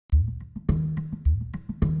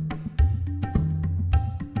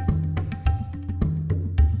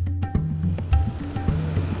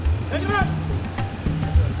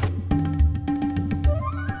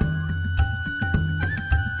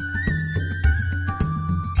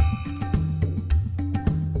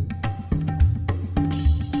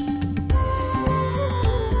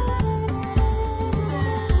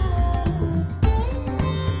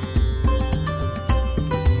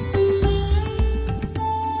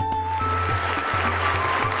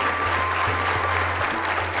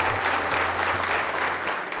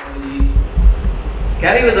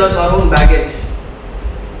carry with us our own baggage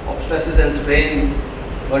of stresses and strains,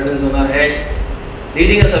 burdens on our head,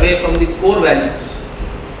 leading us away from the core values.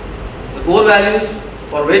 The core values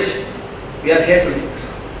for which we are here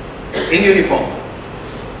today, in uniform.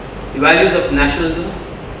 The values of nationalism,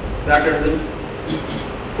 patriotism,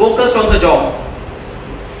 focused on the job.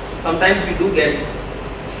 Sometimes we do get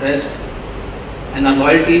stressed and our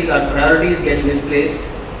loyalties, our priorities get misplaced,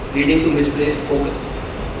 leading to misplaced focus.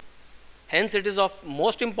 Hence it is of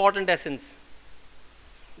most important essence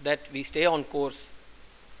that we stay on course,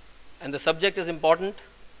 and the subject is important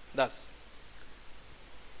thus.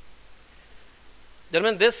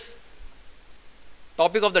 Gentlemen, this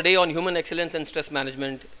topic of the day on human excellence and stress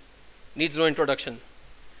management needs no introduction,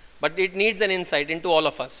 but it needs an insight into all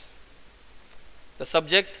of us. The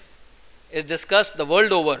subject is discussed the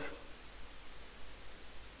world over,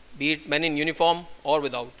 be it men in uniform or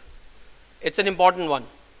without. It's an important one,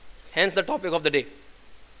 hence the topic of the day.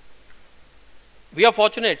 We are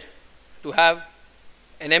fortunate to have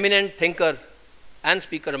an eminent thinker and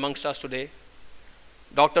speaker amongst us today,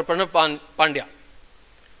 Dr. Pranav Pandya,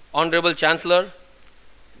 Honorable Chancellor,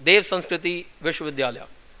 Dev Sanskriti Vishwavidyalaya.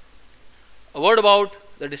 A word about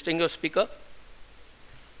the distinguished speaker.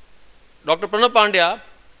 Dr. Pranav Pandya,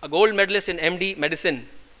 a gold medalist in MD Medicine,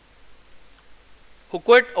 who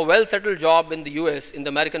quit a well-settled job in the US in the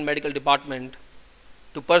American Medical Department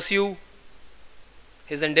to pursue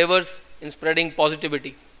his endeavors in spreading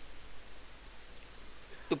positivity,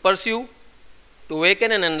 to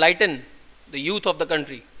awaken and enlighten the youth of the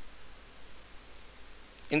country.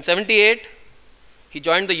 In 1978, he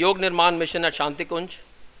joined the Yog Nirman mission at Shantikunj,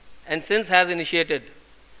 and since has initiated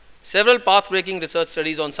several path-breaking research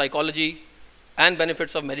studies on psychology and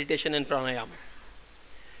benefits of meditation and pranayama.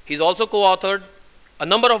 He has also co-authored a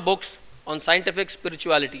number of books on scientific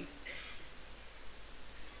spirituality.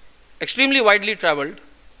 Extremely widely traveled,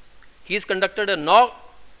 he has conducted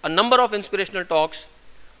a number of inspirational talks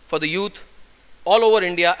for the youth all over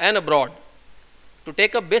India and abroad to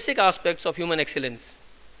take up basic aspects of human excellence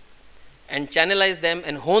and channelize them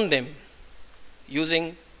and hone them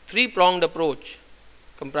using three-pronged approach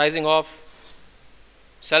comprising of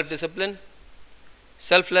self-discipline,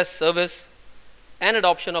 selfless service, and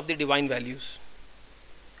adoption of the divine values.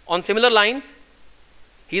 On similar lines,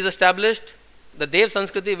 he has established the Dev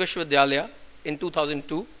Sanskriti Vishwavidyalaya in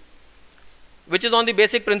 2002, which is on the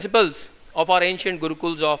basic principles of our ancient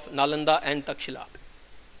Gurukuls of Nalanda and Takshila.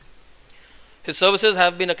 His services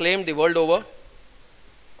have been acclaimed the world over.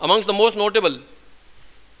 Amongst the most notable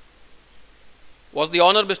was the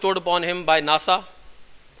honor bestowed upon him by NASA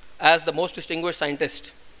as the most distinguished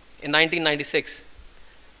scientist in 1996.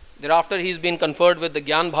 Thereafter, he has been conferred with the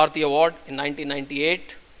Gyan Bharati Award in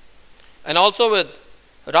 1998 and also with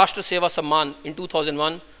Rashtra Seva Samman in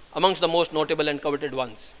 2001, amongst the most notable and coveted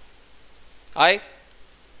ones. I,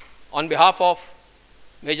 on behalf of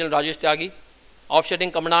Major Rajesh Tyagi,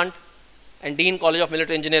 Offsetting Commandant and Dean College of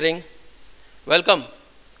Military Engineering, welcome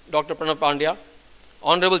Dr. Pranav Pandya,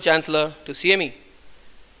 Honorable Chancellor, to CME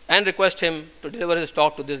and request him to deliver his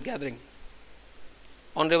talk to this gathering.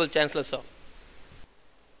 Honorable Chancellor, sir.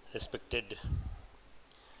 Respected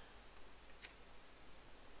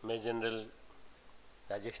Major General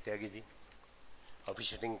Rajesh Tyagi ji,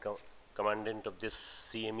 Officiating Commandant of this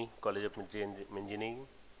CME, College of Military Engineering,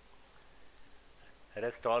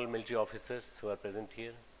 rest all military officers who are present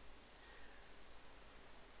here,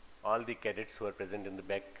 all the cadets who are present in the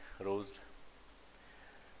back rows.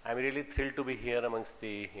 I am really thrilled to be here amongst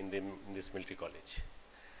in this military college.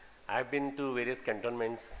 I have been to various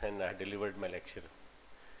cantonments and I have delivered my lecture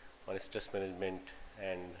on stress management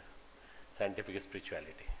and scientific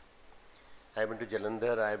spirituality. I have been to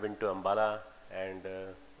Jalandhar, I have been to Ambala, and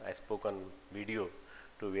I spoke on video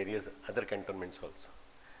to various other cantonments also.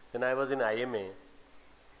 Then I was in IMA,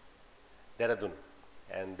 Dehradun,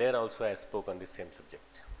 and there also I spoke on the same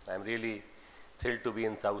subject. I am really thrilled to be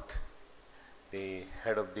in South, the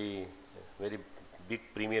head of the very big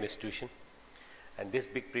premier institution, and this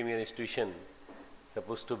big premier institution is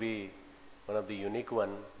supposed to be one of the unique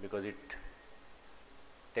one because it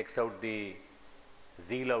takes out the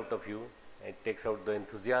zeal out of you, it takes out the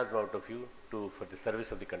enthusiasm out of you for the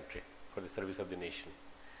service of the country, for the service of the nation.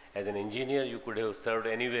 As an engineer, you could have served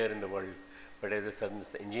anywhere in the world, but as an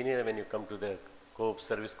engineer, when you come to the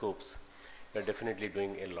service corps, you are definitely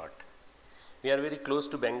doing a lot. We are very close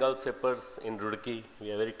to Bengal Sappers in Roorkee.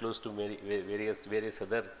 We are very close to various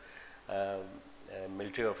other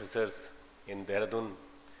military officers in Dehradun.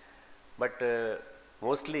 But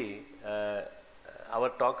mostly, our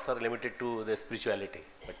talks are limited to the spirituality.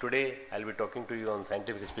 But today, I will be talking to you on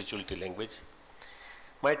scientific spirituality language.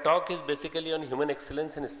 My talk is basically on human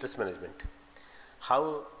excellence and stress management.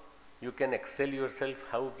 How you can excel yourself,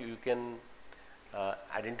 how you can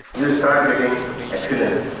identify. You start getting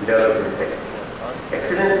excellence developed inside.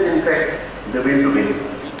 Excellence is in fact the will to win.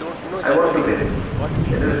 We don't know. I want to win.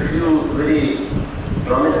 There are few very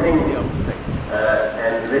promising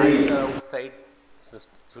and very outside,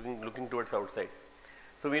 looking towards outside.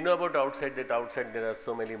 So we know about outside, that outside there are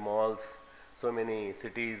so many malls, so many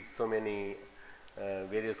cities, so many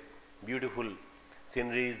various beautiful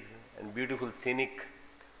sceneries and beautiful scenic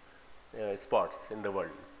spots in the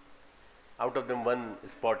world. Out of them, one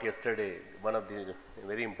spot yesterday, one of the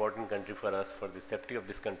very important country for us, for the safety of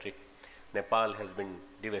this country, Nepal, has been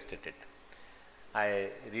devastated. I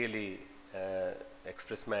really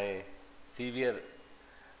express my severe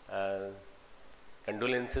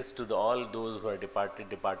condolences to all those who are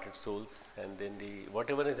departed souls, and then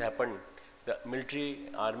whatever has happened, the military,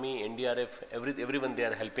 army, NDRF, everyone, they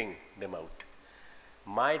are helping them out.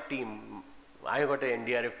 My team, I have got an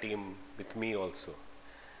NDRF team with me also.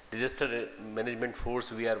 Disaster Management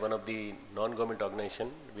Force, we are one of the non-government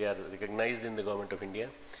organization. We are recognized in the Government of India,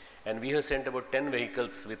 and we have sent about 10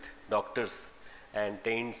 vehicles with doctors and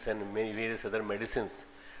tents and many various other medicines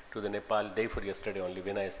to the Nepal day for yesterday only.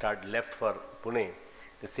 When I left for Pune,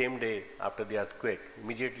 the same day after the earthquake,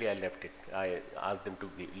 immediately I left it. I asked them to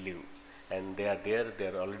leave, and they are there. They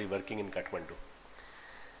are already working in Kathmandu.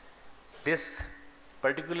 This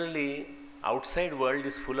particularly outside world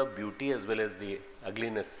is full of beauty as well as the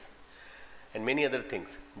ugliness and many other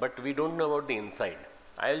things, but we don't know about the inside.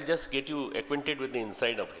 I will just get you acquainted with the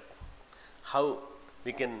inside of it, how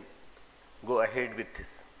we can go ahead with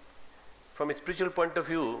this. From a spiritual point of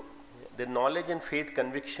view, the knowledge and faith,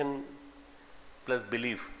 conviction plus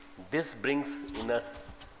belief, this brings in us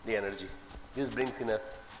the energy. This brings in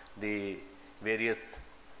us the various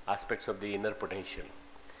aspects of the inner potential.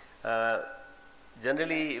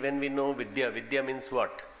 Generally, when we know Vidya, Vidya means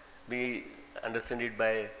what? We understand it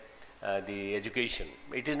by the education.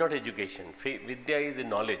 It is not education. Vidya is the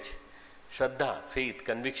knowledge. Shraddha, faith,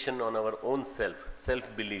 conviction on our own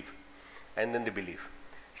self-belief, and then the belief.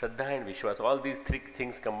 Shraddha and Vishwas, all these three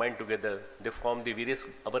things combined together, they form the various,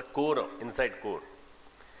 our core, inside core.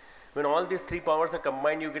 When all these three powers are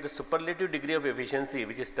combined, you get a superlative degree of efficiency,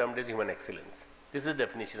 which is termed as human excellence. This is the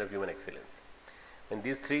definition of human excellence. When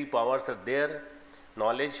these three powers are there,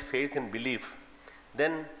 knowledge, faith and belief,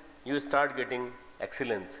 then you start getting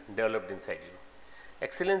excellence developed inside you.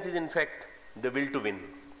 Excellence is in fact the will to win.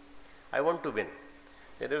 I want to win.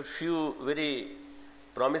 There are a few very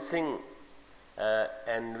promising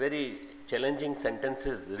and very challenging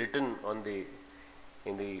sentences written on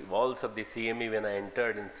in the walls of the CME when I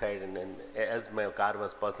entered inside, and as my car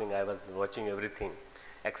was passing, I was watching everything.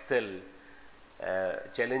 Excel,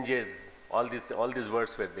 challenges, all these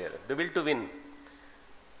words were there. The will to win.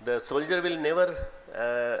 The soldier will never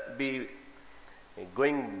be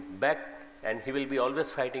going back, and he will be always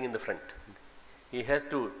fighting in the front. He has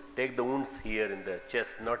to take the wounds here in the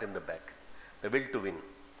chest, not in the back. The will to win.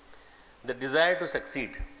 The desire to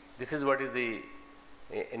succeed. This is what is the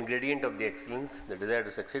ingredient of the excellence, the desire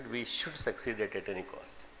to succeed. We should succeed at any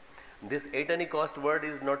cost. This at any cost word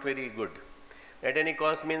is not very good. At any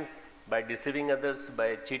cost means by deceiving others,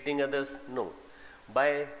 by cheating others. No.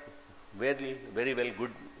 By very well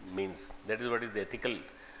good means. That is what is the ethical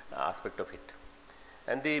aspect of it.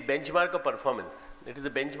 And the benchmark of performance. It is the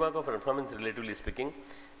benchmark of performance, relatively speaking.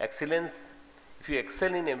 Excellence, if you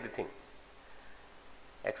excel in everything,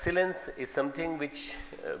 excellence is something which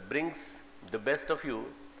brings the best of you,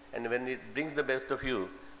 and when it brings the best of you,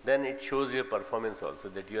 then it shows your performance also,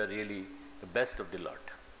 that you are really the best of the lot.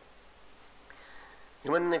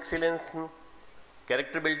 Human excellence,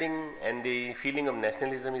 character building and the feeling of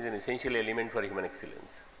nationalism is an essential element for human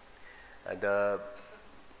excellence. The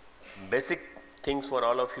basic things for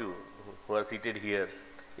all of you who are seated here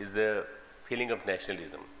is the feeling of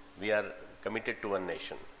nationalism. We are committed to one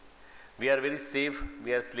nation. We are very safe.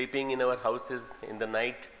 We are sleeping in our houses in the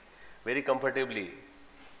night very comfortably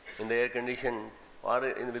in the air conditions or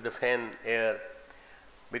with the fan air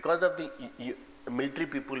because of the military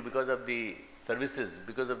people, because of the services,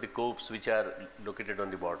 because of the corps which are located on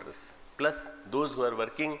the borders, plus those who are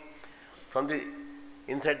working from the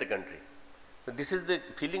inside the country. So this is the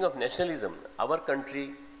feeling of nationalism. Our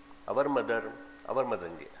country, our mother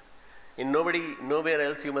India. In nowhere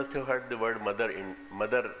else you must have heard the word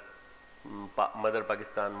mother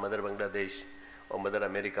Pakistan, mother Bangladesh, or mother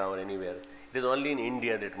America, or anywhere. It is only in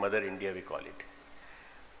India that mother India we call it.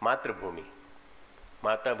 Matra Bhumi.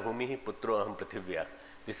 Mata Bhumi Putro Aham Prithivya.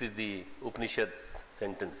 This is the Upanishad's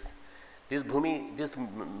sentence. This Bhumi, this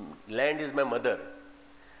land is my mother,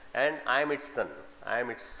 and I am its son. I am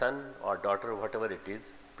its son or daughter, whatever it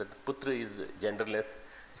is. But putra is genderless.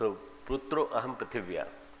 So, putro aham prithivya.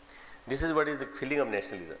 This is what is the feeling of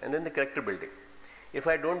nationalism. And then the character building. If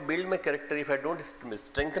I don't build my character, if I don't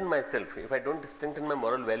strengthen myself, if I don't strengthen my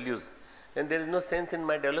moral values, then there is no sense in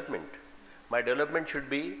my development. My development should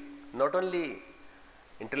be not only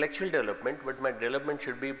intellectual development, but my development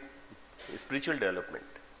should be spiritual development,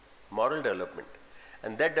 moral development.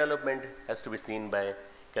 And that development has to be seen by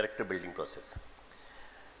character building process.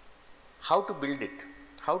 How to build it?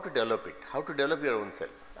 How to develop it? How to develop your own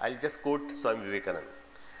self? I'll just quote Swami Vivekananda.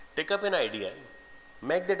 Take up an idea,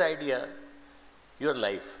 make that idea your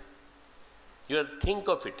life. You think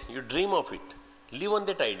of it, you dream of it, live on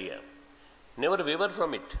that idea. Never waver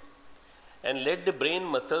from it. And let the brain,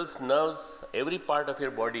 muscles, nerves, every part of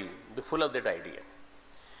your body be full of that idea.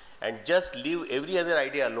 And just leave every other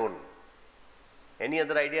idea alone. Any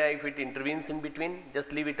other idea, if it intervenes in between,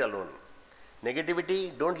 just leave it alone.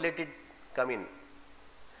 Negativity, don't let it come in.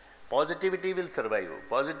 Positivity will survive.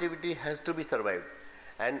 Positivity has to be survived.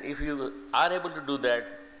 And if you are able to do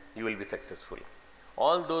that, you will be successful.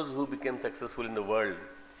 All those who became successful in the world,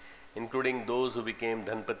 including those who became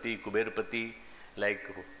Dhanpati, Kuberpati, like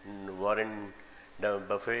Warren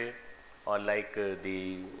Buffett, or like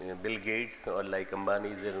the Bill Gates, or like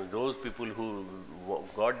Ambani's, those people who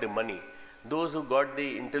got the money, those who got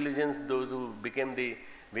the intelligence, those who became the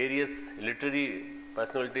various literary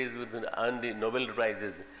personalities who earned the Nobel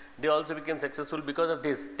Prizes, they also became successful because of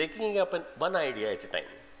this, taking up one idea at a time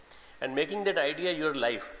and making that idea your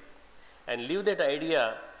life, and live that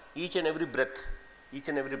idea each and every breath. Each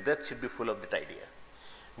and every breath should be full of that idea.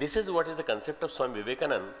 This is what is the concept of Swami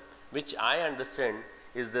Vivekananda, which I understand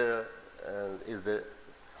is the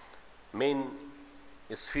main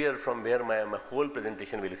sphere from where my whole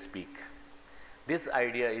presentation will speak. This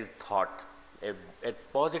idea is thought, a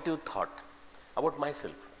positive thought about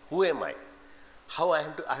myself. Who am I? How I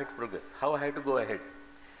have to progress, how I have to go ahead.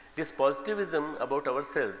 This positivism about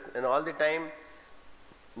ourselves, and all the time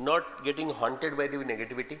not getting haunted by the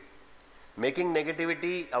negativity, making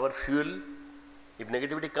negativity our fuel. If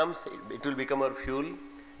negativity comes, it will become our fuel,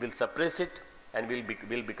 we'll suppress it, and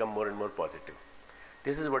we'll become more and more positive.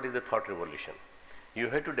 This is what is the thought revolution. You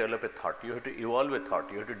have to develop a thought, you have to evolve a thought,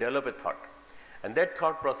 you have to develop a thought. And that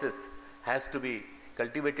thought process has to be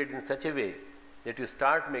cultivated in such a way that you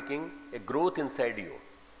start making a growth inside you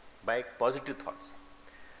by positive thoughts.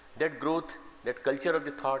 That growth, that culture of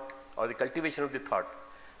the thought, or the cultivation of the thought,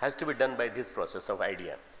 has to be done by this process of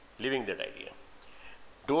idea, living that idea.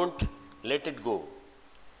 Don't let it go.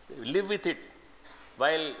 Live with it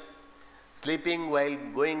while sleeping, while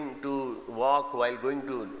going to walk, while going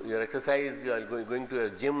to your exercise, while going to your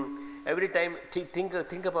gym. Every time think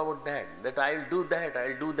about that I'll do that,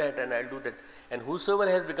 and I'll do that. And whosoever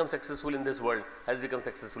has become successful in this world has become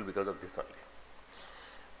successful because of this only.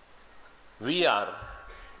 We are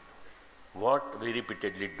what we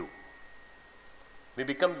repeatedly do. We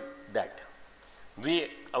become that.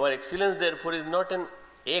 Our excellence therefore is not an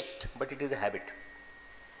act, but it is a habit.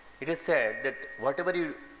 It is said that whatever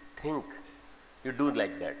you think, you do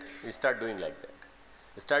like that. You start doing like that.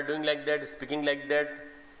 You start doing like that, speaking like that,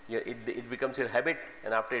 it becomes your habit,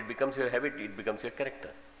 and after it becomes your habit, it becomes your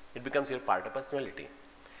character. It becomes your part of personality.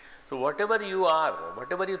 So whatever you are,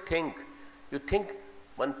 whatever you think,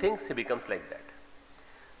 one thinks, he becomes like that.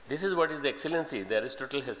 This is what is the excellency. The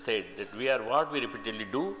Aristotle has said that we are what we repeatedly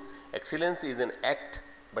do. Excellence is an act,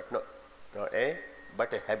 but not a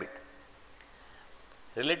habit.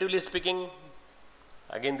 Relatively speaking,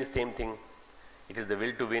 again the same thing. It is the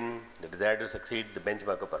will to win, the desire to succeed, the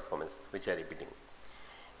benchmark of performance, which I am repeating.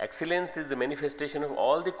 Excellence is the manifestation of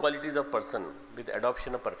all the qualities of person with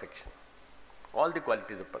adoption of perfection. All the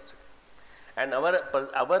qualities of person. And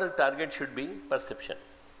our target should be perfection.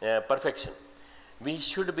 We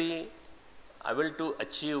should be able to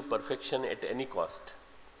achieve perfection at any cost.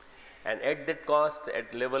 And at that cost,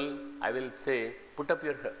 at level, I will say, put up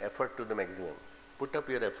your effort to the maximum. Put up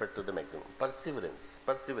your effort to the maximum.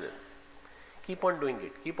 Perseverance. Keep on doing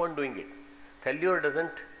it.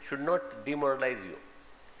 Failure should not demoralize you.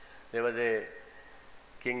 There was a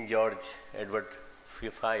King George Edward V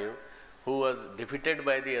who was defeated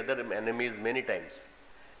by the other enemies many times,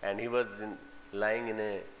 and he was lying in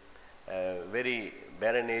a very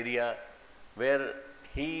barren area where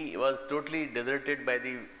he was totally deserted by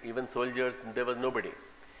the even soldiers. There was nobody.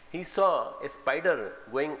 He saw a spider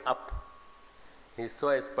going up. The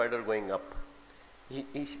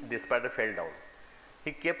spider fell down.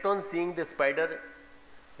 He kept on seeing the spider.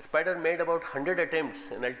 The spider made about 100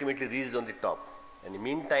 attempts and ultimately reached on the top. And in the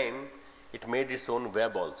meantime, it made its own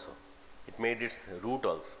web also. It made its root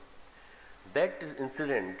also. That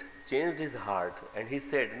incident changed his heart, and he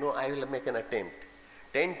said, no, I will make an attempt.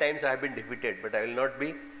 10 times I have been defeated, but I will not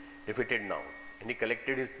be defeated now. And he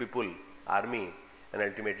collected his people, army, and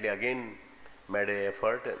ultimately again made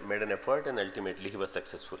an effort, and ultimately he was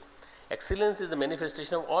successful. Excellence is the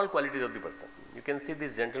manifestation of all qualities of the person. You can see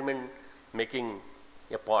this gentleman making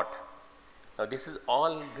a pot. Now this is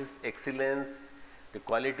all this excellence, the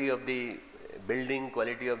quality of the building,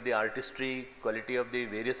 quality of the artistry, quality of the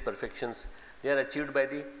various perfections, they are achieved by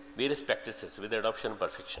the various practices with the adoption of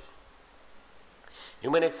perfection.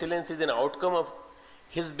 Human excellence is an outcome of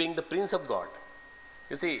his being the Prince of God.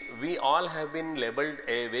 You see, we all have been labeled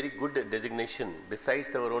a very good designation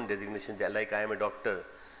besides our own designation, like I am a doctor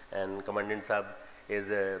and Commandant Saab is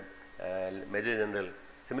a Major General.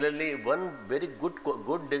 Similarly, one very good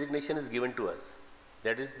designation is given to us.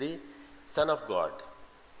 That is the Son of God,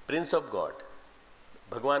 Prince of God,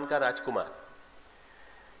 Bhagwan ka Rajkumar.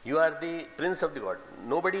 You are the Prince of the God.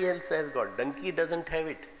 Nobody else has God. Donkey doesn't have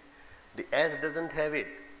it. The ass doesn't have it.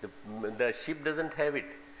 The sheep doesn't have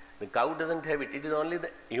it. The cow doesn't have it. It is only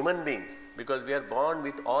the human beings, because we are born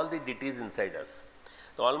with all the deities inside us.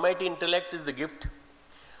 The almighty intellect is the gift,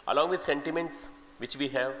 along with sentiments which we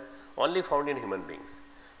have, only found in human beings.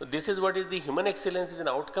 So this is what is the human excellence, is an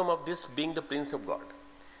outcome of this being the Prince of God.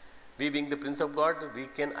 We being the Prince of God, we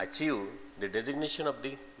can achieve the designation of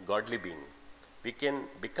the godly being. We can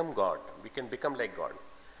become God. We can become like God.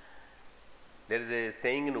 There is a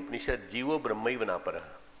saying in Upanishad, Jivo Brahmaiva Naparaha.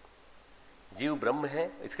 जीव ब्रह्म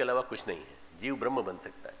है, इसके अलावा कुछ नहीं है. जीव ब्रह्म बन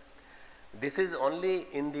सकता है. This is only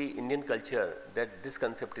in the Indian culture that this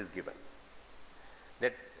concept is given.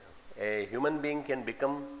 That a human being can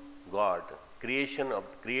become God. Creation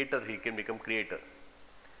of creator, he can become creator.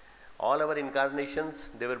 All our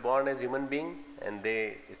incarnations, they were born as human being and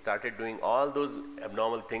they started doing all those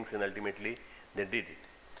abnormal things, and ultimately they did it.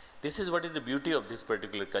 This is what is the beauty of this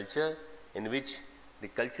particular culture, in which the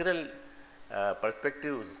cultural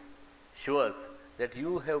perspectives show us that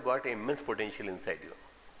you have got immense potential inside you.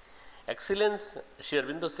 Excellence, Sri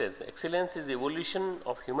Aurobindo says, excellence is evolution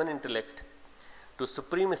of human intellect to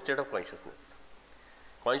supreme state of consciousness.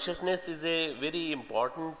 Consciousness is a very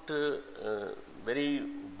important, very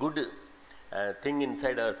good thing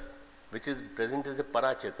inside us, which is present as a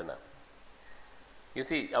Parachetana. You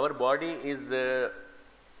see, our body is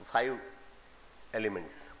 5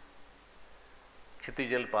 elements.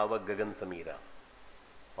 Kshitijal, Pavak, Gagan, Samira.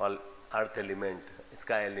 All earth element,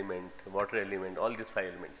 sky element, water element, all these 5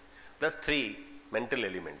 elements. Plus 3 mental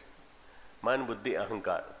elements. Man, Buddhi,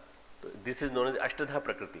 Ahankar. This is known as Ashtadha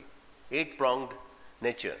Prakriti. 8-pronged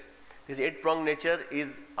nature. This 8-pronged nature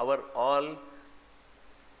is our all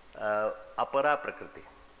Apara Prakriti.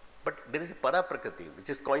 But there is Para Prakriti, which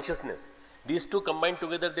is consciousness. These two combined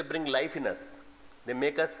together, they bring life in us. They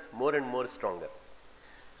make us more and more stronger.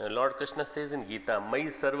 Lord Krishna says in Gita, Mai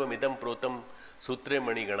Sarva Midam Protam Sutre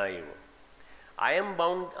Mani Ganayevo. I am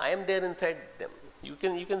bound, I am there inside them. You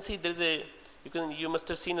can see there is a, you must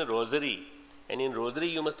have seen a rosary, and in rosary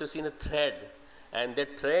you must have seen a thread, and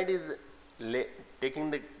that thread is taking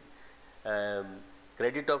the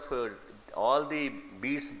credit of all the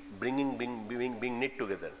beads being knit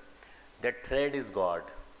together. That thread is God,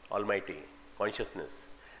 Almighty, consciousness.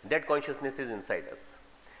 That consciousness is inside us.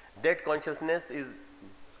 That consciousness is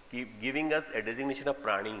giving us a designation of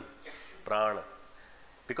prani, prana.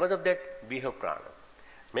 Because of that, we have prana.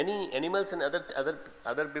 Many animals and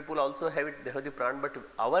other people also have it, they have the prana, but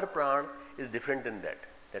our prana is different than that.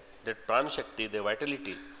 That prana shakti, the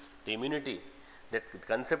vitality, the immunity, that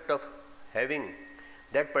concept of having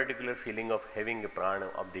that particular feeling of having a prana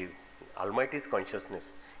of the Almighty's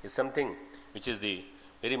consciousness is something which is the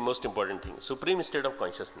very most important thing. Supreme state of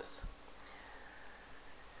consciousness.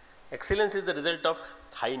 Excellence is the result of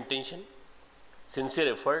high intention,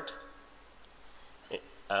 sincere effort.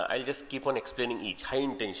 I'll just keep on explaining each. High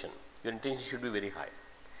intention. Your intention should be very high.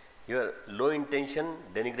 Your low intention,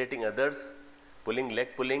 denigrating others, leg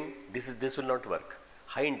pulling, this will not work.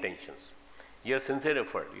 High intentions. Your sincere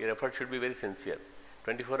effort. Your effort should be very sincere.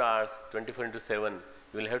 24 hours, 24/7,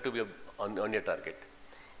 you will have to be on your target.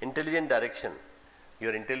 Intelligent direction.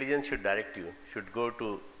 Your intelligence should direct you, should go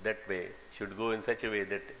to that way, should go in such a way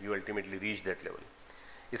that you ultimately reach that level.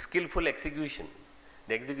 Skillful execution.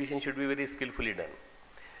 The execution should be very skillfully done.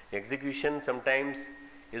 The execution sometimes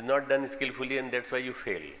is not done skillfully, and that's why you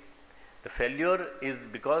fail. The failure is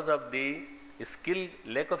because of the skill,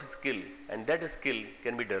 lack of skill, and that skill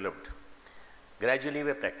can be developed gradually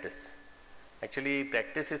by practice. Actually,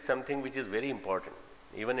 practice is something which is very important.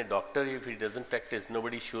 Even a doctor, if he doesn't practice,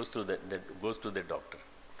 nobody goes to the doctor.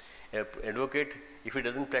 An advocate, if he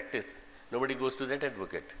doesn't practice, Nobody goes to that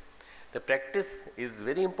advocate. The practice is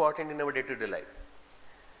very important in our day-to-day life.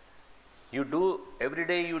 You do, every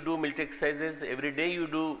day you do military exercises, every day you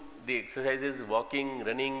do the exercises, walking,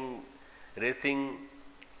 running, racing,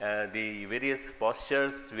 the various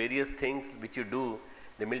postures, various things which you do,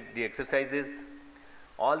 the exercises,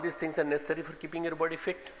 all these things are necessary for keeping your body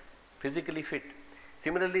fit, physically fit.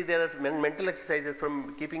 Similarly, there are mental exercises for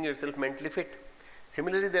keeping yourself mentally fit.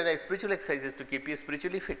 Similarly, there are spiritual exercises to keep you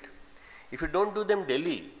spiritually fit. If you don't do them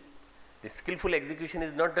daily, the skillful execution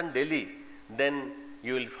is not done daily, then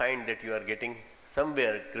you will find that you are getting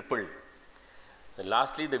somewhere crippled. And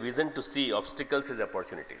lastly, the vision to see obstacles as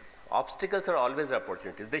opportunities. Obstacles are always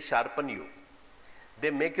opportunities. They sharpen you.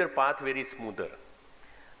 They make your path very smoother.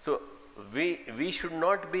 So we should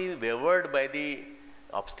not be wavered by the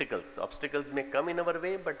obstacles. Obstacles may come in our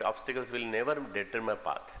way, but obstacles will never deter my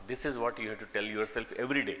path. This is what you have to tell yourself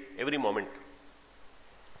every day, every moment.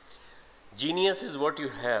 Genius is what you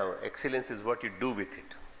have, excellence is what you do with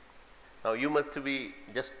it. Now you must be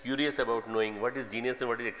just curious about knowing what is genius and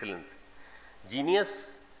what is excellence.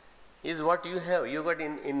 Genius is what you have. You got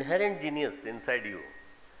inherent genius inside you.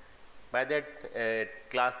 By that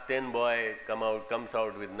class 10 boy comes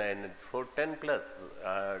out with 10 plus,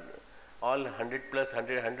 all 100 plus,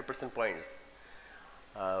 100% points.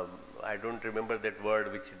 I don't remember that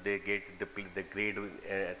word which they get the grade,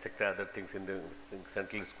 etc. other things in the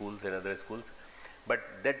central schools and other schools. But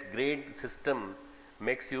that grade system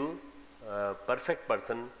makes you a perfect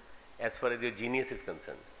person as far as your genius is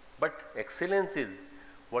concerned. But excellence is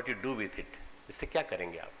what you do with it. इससे क्या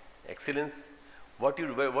करेंगे आप? Excellence, what you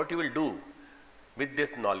will do with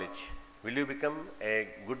this knowledge. Will you become a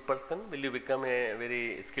good person? Will you become a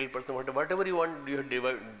very skilled person? Whatever you want, you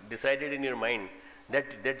have decided in your mind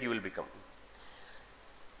that you will become.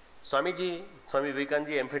 Swami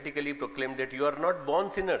Vivekananda emphatically proclaimed that you are not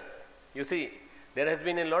born sinners. You see, there has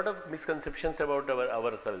been a lot of misconceptions about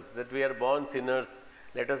ourselves, that we are born sinners.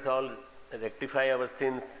 Let us all rectify our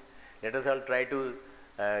sins. Let us all try to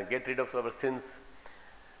get rid of our sins.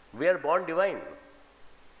 We are born divine.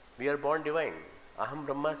 We are born divine. Aham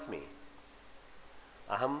Brahmasmi.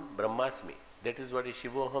 Aham Brahmasmi. That is what is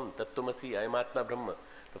Shivoham, Tattvamasi, Ayamatma Brahma.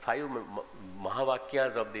 The 5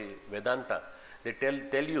 Mahavakyas of the Vedanta, they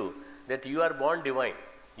tell you that you are born divine.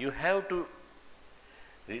 You have to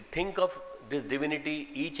think of this divinity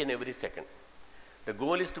each and every second. The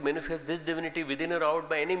goal is to manifest this divinity within or out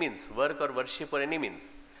by any means, work or worship or any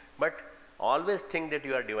means. But always think that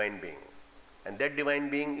you are divine being. And that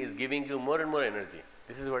divine being is giving you more and more energy.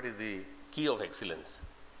 This is what is the key of excellence.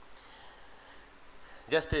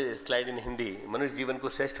 Just slide in Hindi. मनुष्य जीवन को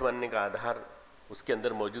श्रेष्ठ मानने का आधार उसके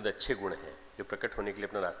अंदर मौजूद अच्छे गुण हैं जो प्रकट होने के लिए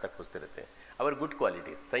अपना रास्ता खोजते रहते हैं. आवर गुड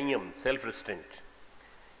क्वालिटीज, संयम, self restraint,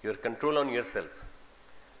 your control on your self,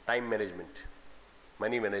 time management,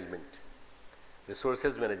 money management,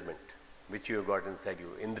 resources management which you got in side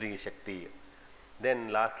you, इंद्रिय शक्ति. Then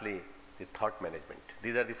lastly the thought management.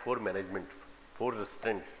 These are the 4 management, 4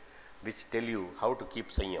 restraints which tell you how to keep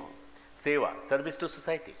संयम. सेवा, service to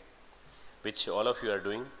society, which all of you are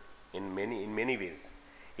doing in many ways,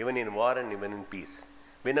 even in war and even in peace.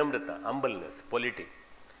 Vinamrata, humbleness, polity,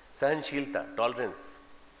 sahanshilta, tolerance.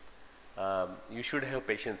 You should have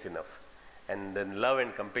patience enough, and then love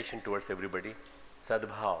and compassion towards everybody.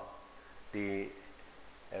 Sadbhav, the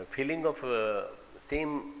feeling of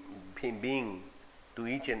same being to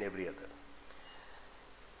each and every other.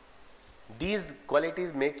 These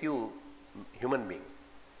qualities make you human being.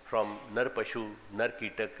 From Nar Pashu, Nar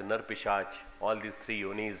Kitak, Nar Pishach, all these 3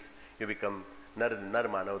 yonis, you become Nar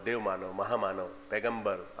Manav, Dev Manav, Mahamanav,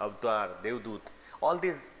 Pegambar, Avatar, Devdut. All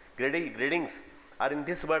these gradings are in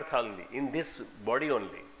this birth only, in this body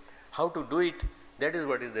only. How to do it, that is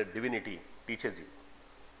what is the divinity teaches you.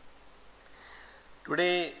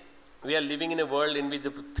 Today, we are living in a world in which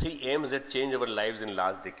the 3 aims that changed our lives in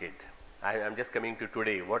last decade. I am just coming to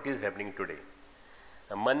today. What is happening today?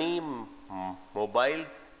 Money,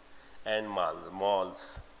 mobiles, and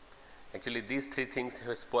malls. Actually, these 3 things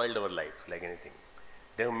have spoiled our life like anything.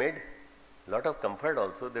 They have made a lot of comfort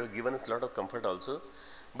also. They have given us a lot of comfort also.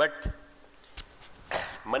 But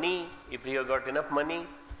money, if you have got enough money,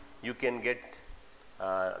 you can get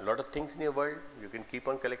a lot of things in your world. You can keep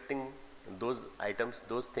on collecting those items,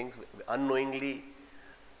 those things unknowingly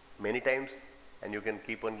many times, and you can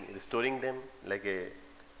keep on restoring them like a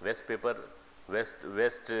waste paper, waste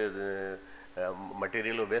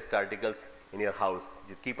material or waste articles in your house.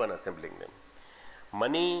 You keep on assembling them.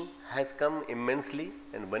 Money has come immensely,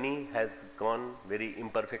 and money has gone very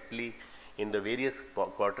imperfectly in the various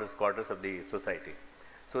quarters of the society.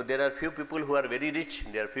 So there are few people who are very rich,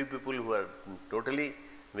 there are few people who are totally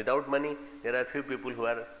Without money, there are few people who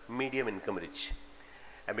are medium income rich.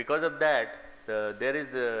 And because of that, there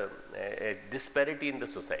is a disparity in the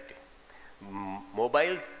society.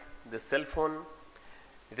 Mobiles, the cell phone,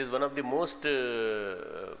 it is one of the most,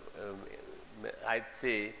 I'd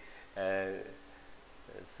say,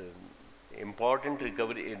 important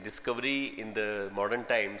discovery in the modern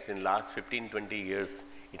times. In last 15-20 years,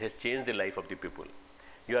 it has changed the life of the people.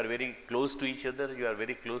 You are very close to each other, you are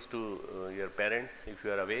very close to your parents if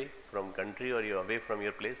you are away from country or you are away from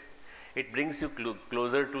your place. It brings you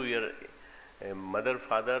closer to your mother,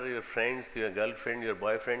 father, your friends, your girlfriend, your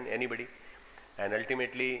boyfriend, anybody. And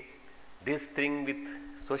ultimately, this thing with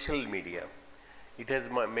social media, it has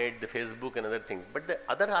made the Facebook and other things. But the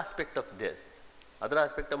other aspect of this, other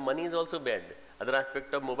aspect of money is also bad. Other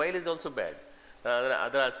aspect of mobile is also bad.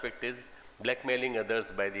 Other aspect is blackmailing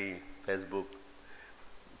others by the Facebook,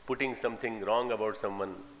 putting something wrong about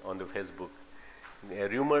someone on the Facebook,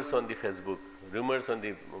 rumors on the Facebook, rumors on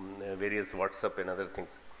the various WhatsApp and other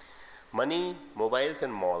things. Money, mobiles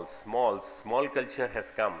and malls. Mall culture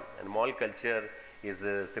has come, and mall culture is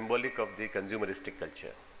symbolic of the consumeristic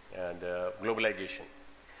culture and globalization.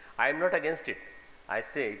 I am not against it. I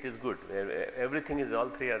say it is good. Everything is, all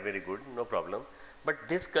three are very good, no problem. But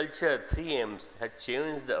this culture, 3 M's, had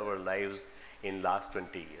changed our lives in last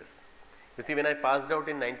 20 years. You see, when I passed out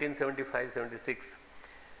in 1975-76,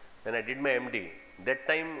 when I did my MD, that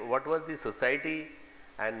time what was the society,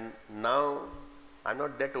 and now I'm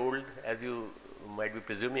not that old as you might be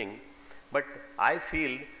presuming, but I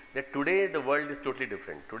feel that today the world is totally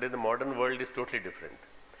different. Today the modern world is totally different.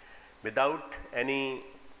 Without any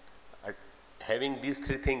having these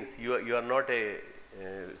 3 things, you are not a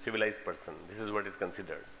civilized person. This is what is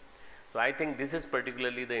considered. So I think this is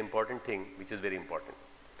particularly the important thing, which is very important.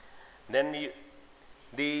 Then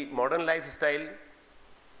the modern lifestyle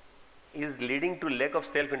is leading to lack of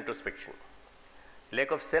self-introspection,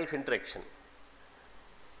 lack of self-interaction.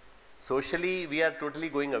 Socially, we are totally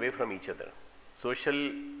going away from each other.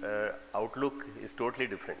 Social outlook is totally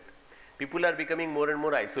different. People are becoming more and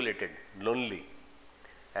more isolated, lonely.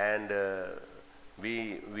 And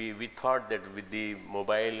we thought that with the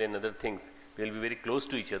mobile and other things, we will be very close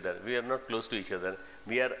to each other. We are not close to each other.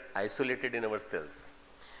 We are isolated in ourselves.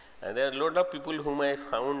 And there are a lot of people whom I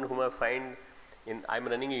find I'm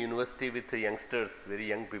running a university with youngsters, very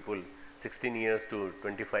young people, 16 years to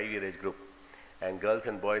 25-year age group. And girls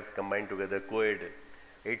and boys combined together, co-ed,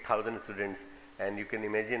 8,000 students. And you can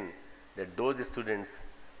imagine that those students,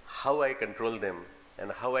 how I control them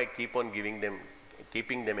and how I keep on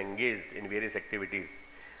keeping them engaged in various activities.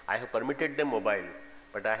 I have permitted them mobile,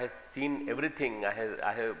 but I have seen everything. I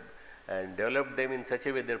have developed them in such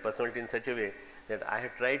a way, their personality in such a way, that I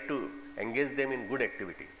have tried to engage them in good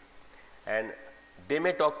activities. And they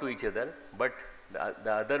may talk to each other, but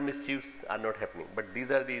the other mischiefs are not happening. But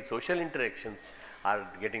these are the social interactions are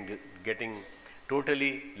getting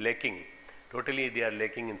totally lacking. Totally they are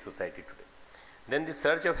lacking in society today. Then the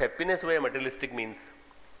search of happiness via materialistic means.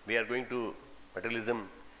 We are going to materialism,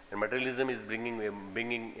 and materialism is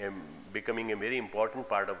becoming a very important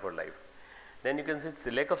part of our life. Then you can see it's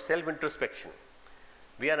a lack of self-introspection.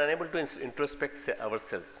 We are unable to introspect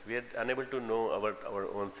ourselves. We are unable to know our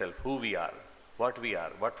own self, who we are, what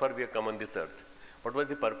for we have come on this earth. What was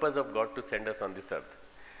the purpose of God to send us on this earth?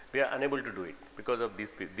 We are unable to do it because of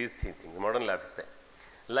these things, modern lifestyle.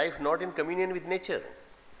 Life not in communion with nature.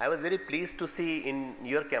 I was very pleased to see in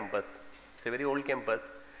your campus, it's a very old campus,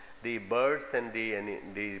 the birds and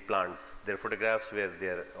the plants, their photographs were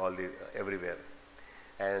there everywhere.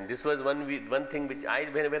 And this was one thing which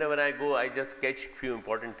wherever I go, I just catch few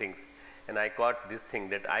important things. And I caught this thing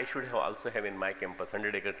that I should also have in my campus,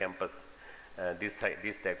 100-acre campus, these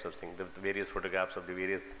types of things, the various photographs of the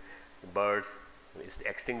various birds,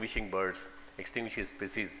 extinguishing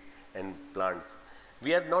species and plants.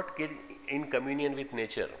 We are not in communion with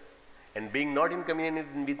nature. And being not in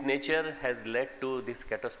communion with nature has led to this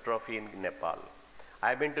catastrophe in Nepal. I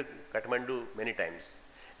have been to Kathmandu many times,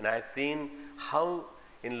 and I have seen how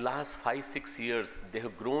in last 5-6 years they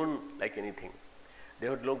have grown like anything. They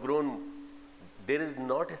have grown. There is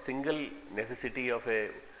not a single necessity of a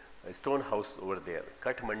stone house over there.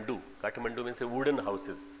 Kathmandu means a wooden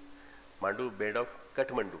houses. Mandu made of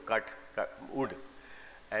Kathmandu, wood.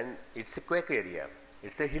 And it's a quake area.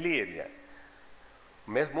 It's a hilly area.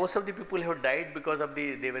 Most of the people have died because of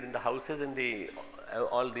they were in the houses and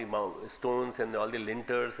all the stones and all the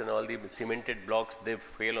linters and all the cemented blocks, they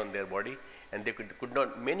fell on their body, and they could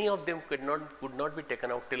not, many of them could not be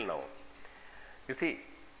taken out till now. You see,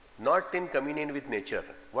 not in communion with nature.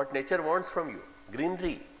 What nature wants from you?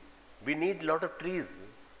 Greenery. We need lot of trees.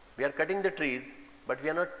 We are cutting the trees but we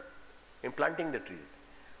are not implanting the trees.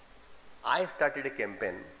 I started a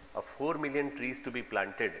campaign of 4 million trees to be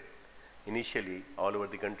planted initially all over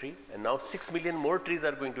the country, and now 6 million more trees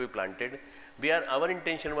are going to be planted. Our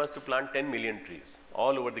intention was to plant 10 million trees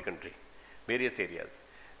all over the country, various areas.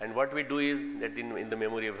 And what we do is that in the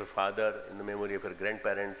memory of your father, in the memory of your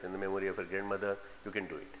grandparents, in the memory of your grandmother, you can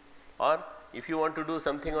do it. Or if you want to do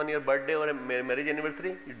something on your birthday or a marriage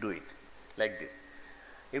anniversary, you do it like this.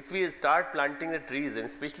 If we start planting the trees, and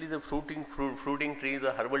especially the fruiting trees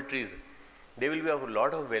or herbal trees, they will be of a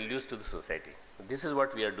lot of values to the society. This is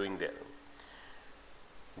what we are doing there.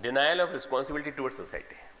 Denial of responsibility towards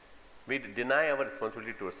society. We deny our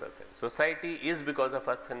responsibility towards society. Society is because of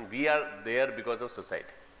us, and we are there because of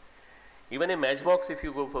society. Even a matchbox, if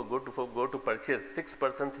you go to purchase, 6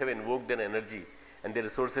 persons have invoked their energy and their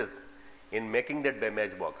resources in making that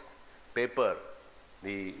matchbox. Paper,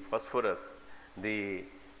 the phosphorus, the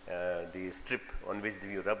strip on which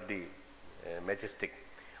you rub the matchstick.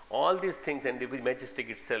 All these things, and the matchstick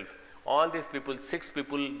itself, all these people, 6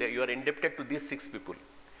 people, you are indebted to these 6 people.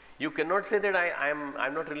 You cannot say that I am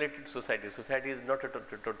not related to society. Society is not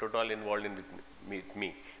at all involved in with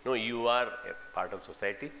me. No, you are a part of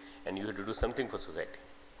society, and you have to do something for society.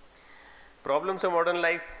 Problems of modern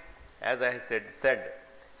life, as I said,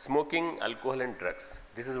 smoking, alcohol and drugs.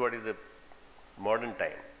 This is what is a modern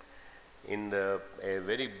time. A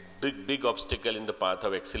very big obstacle in the path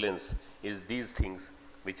of excellence is these things,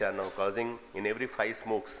 which are now causing, in every 5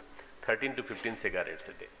 smokes, 13 to 15 cigarettes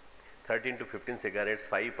a day. 13 to 15 cigarettes,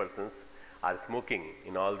 5 persons are smoking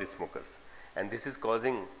in all the smokers. And this is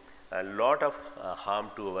causing a lot of harm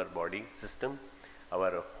to our body system,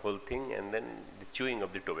 our whole thing, and then the chewing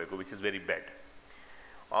of the tobacco, which is very bad.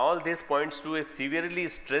 All this points to a severely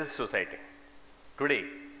stressed society. Today,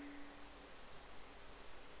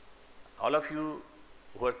 all of you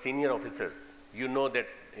who are senior officers, you know that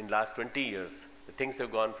in last 20 years, things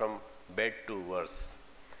have gone from bad to worse.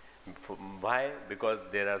 Why? Because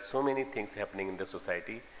there are so many things happening in the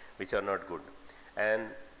society which are not good. And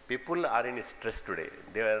people are in stress today.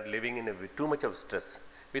 They are living in too much of stress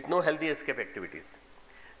with no healthy escape activities.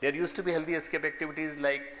 There used to be healthy escape activities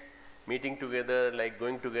like meeting together, like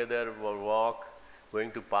going together for walk,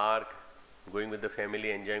 going to park, going with the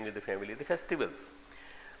family, enjoying with the family, the festivals.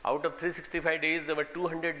 Out of 365 days, our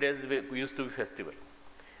 200 days used to be festival.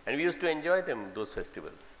 And we used to enjoy those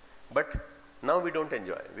festivals. But now we don't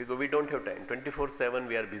enjoy. We don't have time. 24/7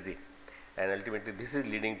 we are busy. And ultimately this is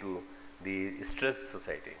leading to the stressed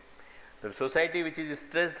society. The society which is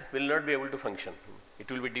stressed will not be able to function.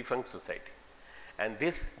 It will be defunct society. And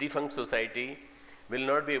this defunct society will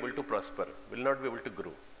not be able to prosper, will not be able to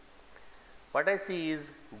grow. What I see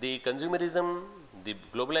is the consumerism, the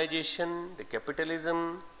globalization, the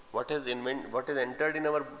capitalism, what has entered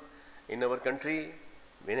in our country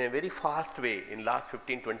in a very fast way in last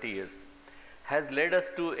 15-20 years has led us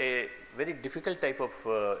to a very difficult type of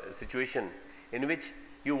situation in which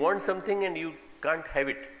you want something and you can't have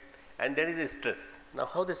it, and there is a stress. Now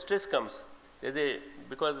how the stress comes?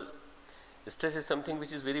 Because stress is something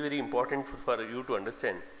which is very, very important for you to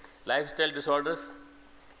understand. Lifestyle disorders,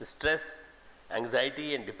 stress,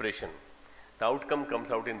 anxiety and depression. The outcome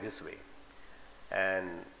comes out in this way.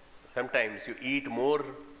 And sometimes you eat more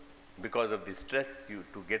because of the stress,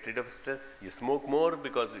 to get rid of stress. You smoke more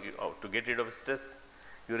to get rid of stress.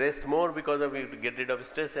 You rest more because to get rid of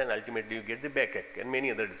stress, and ultimately you get the backache and many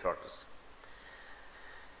other disorders.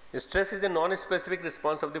 Stress is a non-specific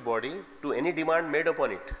response of the body to any demand made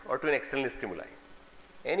upon it or to an external stimuli.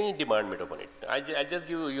 Any demand made upon it. I'll just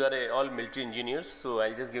give you are all military engineers, so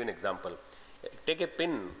I'll just give an example. Take a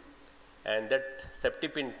pin, and that safety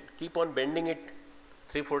pin, keep on bending it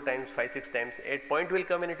 3-4 times, 5-6 times. A point will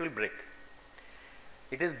come and it will break.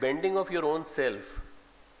 It is bending of your own self.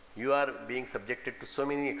 You are being subjected to so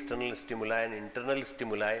many external stimuli and internal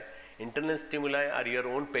stimuli. Internal stimuli are your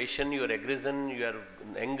own passion, your aggression, your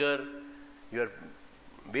anger, your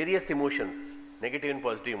various emotions, negative and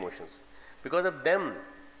positive emotions. Because of them,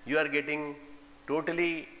 you are getting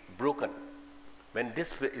totally broken. When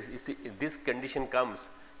this condition comes,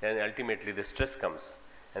 then ultimately the stress comes.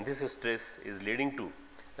 And this stress is leading to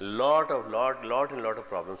a lot of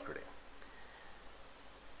problems today.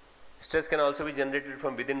 Stress can also be generated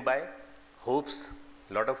from within by hopes.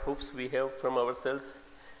 Lot of hopes we have from ourselves.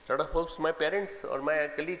 Lot of hopes my parents or my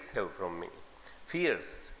colleagues have from me.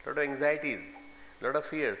 Fears, lot of anxieties, lot of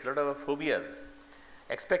fears, lot of phobias.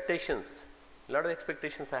 Expectations, lot of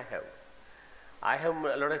expectations I have. I have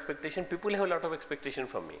a lot of expectation. People have a lot of expectation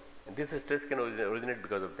from me. And this stress can originate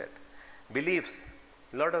because of that. Beliefs,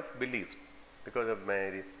 lot of beliefs because of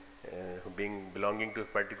my belonging to a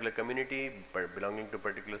particular community, belonging to a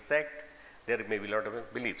particular sect. There may be a lot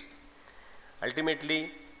of beliefs.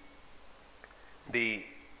 Ultimately, the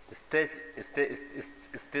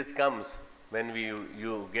stage comes when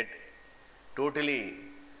you get totally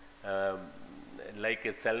like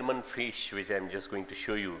a salmon fish, which I am just going to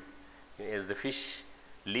show you. As the fish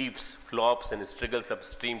leaps, flops and struggles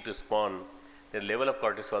upstream to spawn, the level of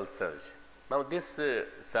cortisol surge. Now this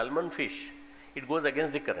salmon fish, it goes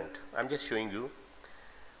against the current. I am just showing you.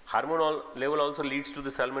 Hormone level also leads to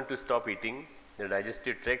the salmon to stop eating. Their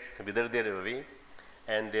digestive tracts wither their way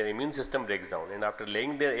and their immune system breaks down. And after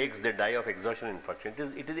laying their eggs, they die of exhaustion and infarction.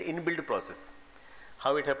 It is an inbuilt process.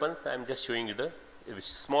 How it happens? I am just showing you the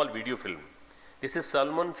small video film. This is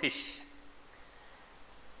salmon fish.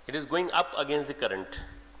 It is going up against the current.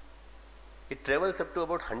 It travels up to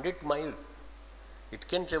about 100 miles. It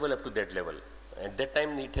can travel up to that level. At that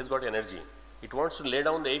time, it has got energy. It wants to lay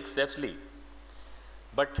down the egg safely.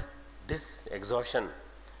 But this exhaustion,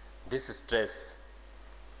 this stress,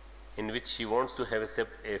 in which she wants to have a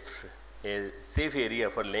safe area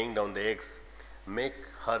for laying down the eggs, makes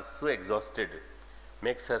her so exhausted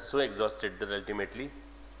that ultimately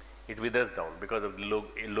it withers down because of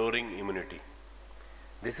lowering immunity.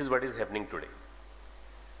 This is what is happening today.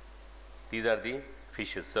 These are the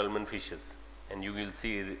fishes, salmon fishes, and you will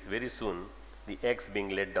see very soon the eggs being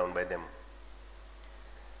laid down by them.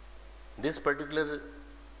 This particular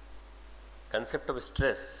concept of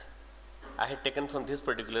stress I had taken from this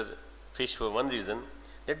particular fish for one reason,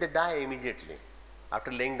 that they die immediately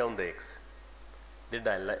after laying down the eggs. They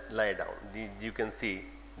lie down. You can see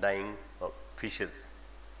dying of fishes.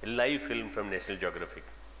 A live film from National Geographic.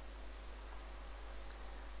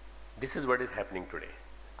 This is what is happening today.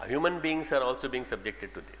 Human beings are also being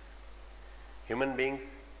subjected to this. Human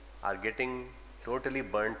beings are getting totally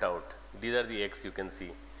burnt out. These are the eggs you can see,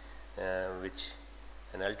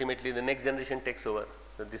 and ultimately the next generation takes over.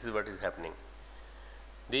 So this is what is happening.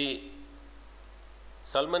 The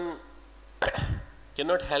salmon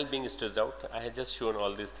cannot help being stressed out. I had just shown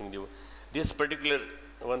all these things. This particular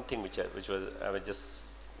one thing which I was just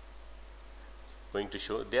going to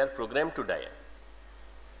show, they are programmed to die.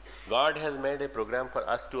 God has made a program for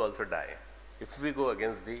us to also die if we go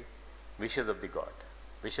against the wishes of the God.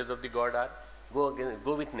 Wishes of the God are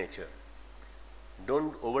go with nature.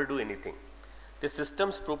 Don't overdo anything. The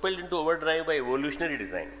systems propelled into overdrive by evolutionary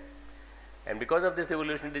design, and because of this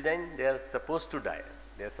evolutionary design, they are supposed to die.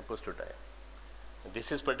 They are supposed to die.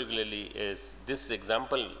 This is particularly this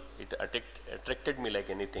example. It attracted me like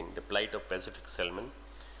anything. The plight of Pacific salmon,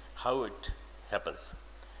 how it happens.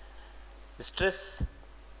 Stress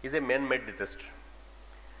is a man-made disaster.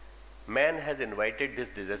 Man has invited this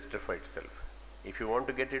disaster for itself. If you want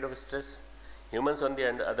to get rid of stress, humans on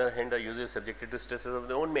the other hand are usually subjected to stresses of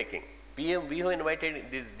their own making. We have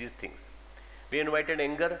invited these things. We invited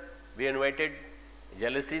anger, we invited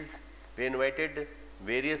jealousies, we invited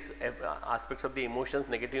various aspects of the emotions,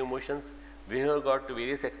 negative emotions. We have got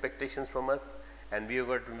various expectations from us, and we have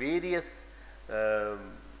got various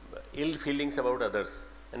ill feelings about others,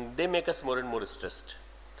 and they make us more and more stressed.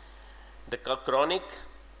 The chronic,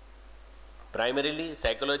 primarily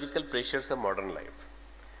psychological pressures of modern life.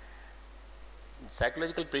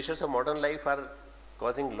 Psychological pressures of modern life are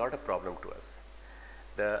causing a lot of problem to us.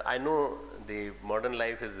 I know the modern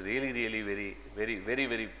life is really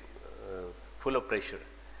very full of pressure.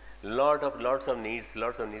 Lots of needs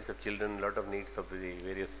of children, lot of needs of the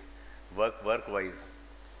various work-wise.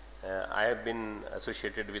 I have been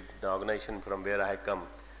associated with the organization from where I have come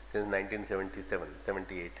since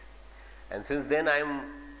 1977-78, and since then I am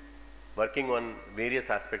working on various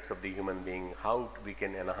aspects of the human being, how we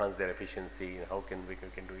can enhance their efficiency, how we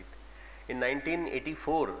can do it. In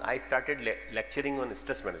 1984, I started lecturing on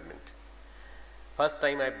stress management. First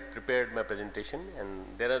time I prepared my presentation, and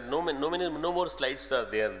there are no more slides are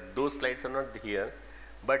there. Those slides are not here.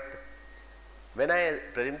 But when I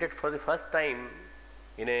presented for the first time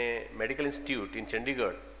in a medical institute in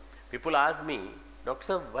Chandigarh, people asked me, "Doctor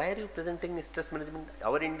sir, why are you presenting stress management?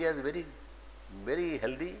 Our India is very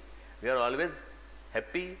healthy. We are always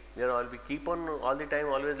happy. We keep on all the time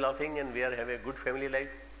always laughing, and we have a good family life."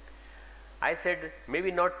 I said, maybe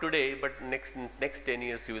not today, but next 10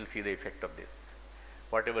 years you will see the effect of this.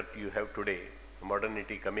 Whatever you have today,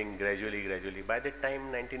 modernity coming gradually. By that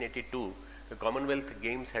time, 1982, the Commonwealth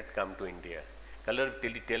Games had come to India. Color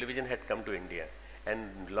television had come to India,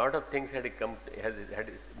 and lot of things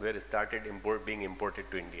were started being imported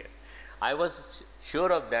to India. I was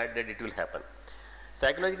sure of that it will happen.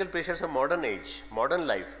 Psychological pressures of modern age, modern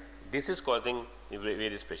life, this is causing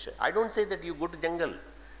various pressure. I don't say that you go to jungle,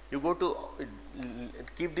 you go to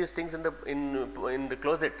keep these things in the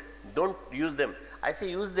closet. Don't use them. I say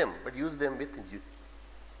use them, but use them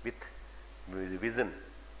with vision.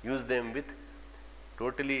 Use them with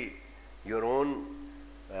totally your own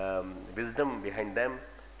wisdom behind them,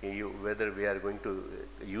 whether we are going to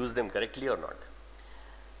use them correctly or not.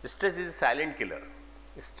 Stress is a silent killer.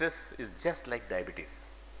 Stress is just like diabetes.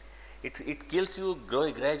 It kills you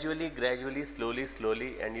gradually,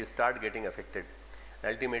 slowly, and you start getting affected.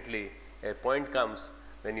 Ultimately, a point comes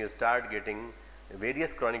when you start getting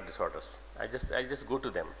various chronic disorders. I'll just go to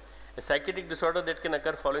them. A psychiatric disorder that can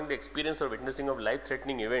occur following the experience or witnessing of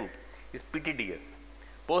life-threatening event is PTDS,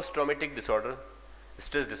 post-traumatic disorder,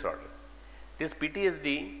 stress disorder. This PTSD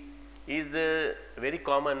is very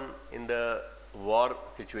common in the war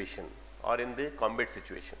situation or in the combat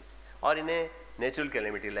situations or in a natural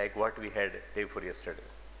calamity like what we had day before yesterday.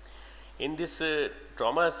 In this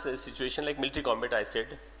trauma situation like military combat, I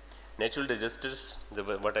said, natural disasters,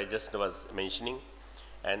 what I just was mentioning,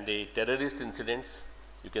 and the terrorist incidents,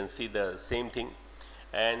 you can see the same thing,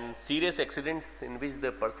 and serious accidents in which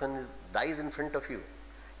the person dies in front of you.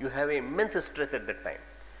 You have immense stress at that time,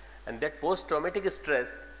 and that post-traumatic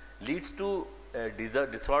stress leads to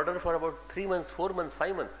disorder for about 3 months, 4 months,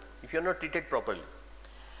 5 months if you are not treated properly.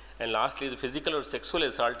 And lastly, the physical or sexual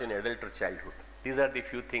assault in adult or childhood. These are the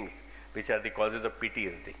few things which are the causes of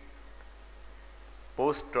PTSD,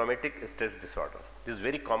 post-traumatic stress disorder. This is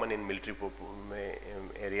very common in military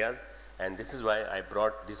areas, and this is why I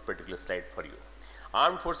brought this particular slide for you.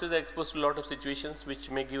 Armed forces are exposed to a lot of situations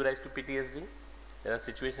which may give rise to PTSD. There are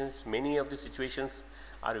situations, many of the situations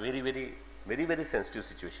are very sensitive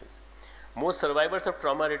situations. Most survivors of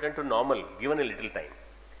trauma return to normal given a little time.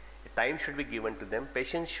 Time should be given to them,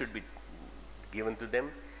 patience should be given to them,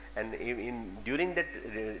 and during that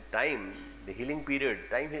time, the healing period,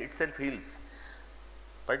 time itself heals.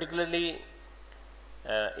 Particularly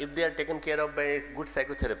if they are taken care of by a good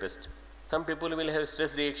psychotherapist. Some people will have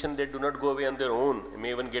stress reaction that do not go away on their own,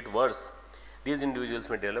 may even get worse. These individuals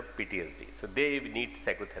may develop PTSD. So they need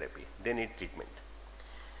psychotherapy, they need treatment.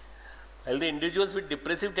 While the individuals with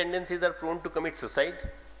depressive tendencies are prone to commit suicide,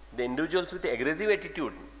 the individuals with aggressive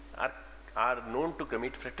attitude are known to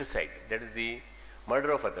commit fratricide, that is the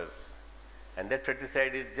murder of others. And that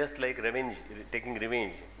fratricide is just like revenge, taking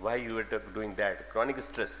revenge. Why you were doing that? Chronic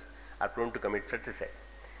stress are prone to commit fratricide.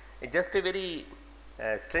 It's just a very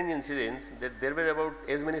strange incident that there were about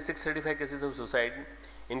as many 635 cases of suicide,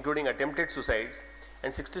 including attempted suicides,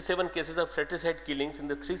 and 67 cases of fratricide killings in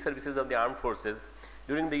the 3 services of the armed forces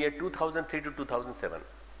during the year 2003 to 2007.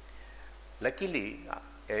 Luckily,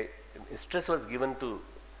 stress was given to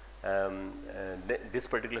this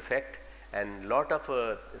particular fact, and lot of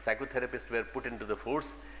psychotherapists were put into the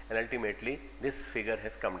force, and ultimately this figure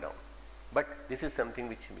has come down. But this is something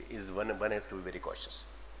which is one has to be very cautious.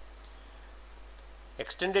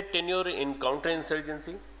 Extended tenure in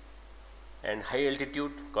counterinsurgency and high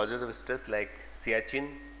altitude causes of stress like Siachen,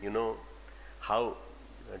 you know how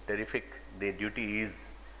terrific the duty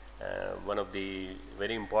is. One of the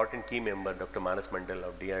very important key member, Dr. Manas Mandal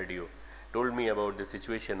of DRDO, told me about the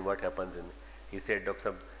situation, what happens, and he said, Dr.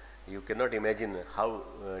 Sab, you cannot imagine how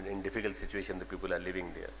in difficult situation the people are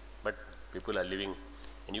living there. But people are living,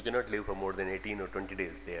 and you cannot live for more than 18 or 20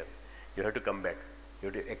 days there. You have to come back. You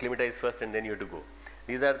have to acclimatize first and then you have to go.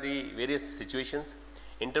 These are the various situations.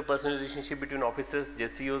 Interpersonal relationship between officers,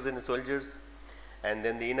 JCOs and soldiers, and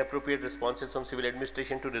then the inappropriate responses from civil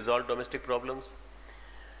administration to resolve domestic problems.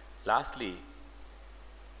 Lastly,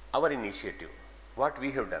 our initiative, what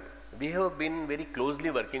we have done. We have been very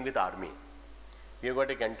closely working with Army. We have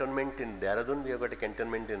got a cantonment in Dehradun, we have got a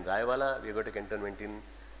cantonment in Raiwala, we have got a cantonment in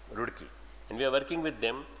Roorkee. And we are working with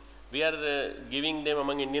them. We are giving them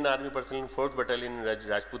among Indian Army personnel in 4th Battalion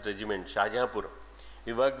Rajput Regiment, Shahjahanpur.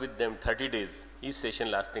 We worked with them 30 days, each session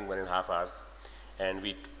lasting 1.5 hours, and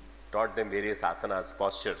we taught them various asanas,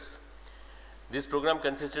 postures. This program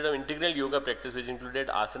consisted of integral yoga practice which included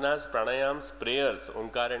asanas, pranayams, prayers,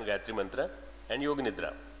 Omkar and Gayatri Mantra, and Yoga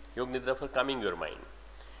Nidra for calming your mind.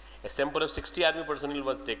 A sample of 60 Army personnel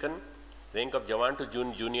was taken, rank of Jawan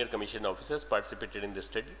to junior commissioned officers participated in the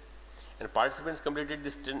study, and participants completed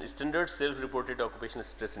the standard self-reported occupational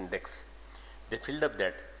stress index. They filled up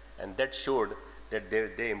that, and that showed that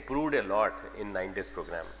they improved a lot in 9 days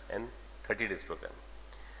program and 30 days program.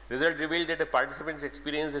 Result revealed that the participants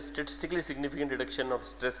experienced a statistically significant reduction of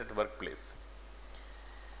stress at workplace.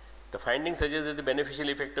 The findings suggest that the beneficial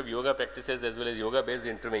effect of yoga practices as well as yoga based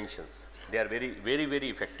interventions, they are very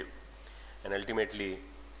effective, and ultimately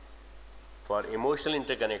for emotional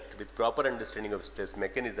interconnect with proper understanding of stress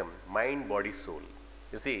mechanism, mind, body, soul.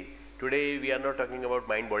 You see, Today we are not talking about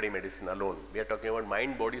mind-body medicine alone. We are talking about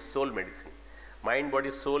mind-body-soul medicine.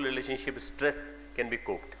 Mind-body-soul relationship stress can be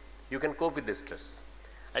coped. You can cope with the stress.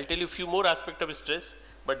 I'll tell you a few more aspects of stress,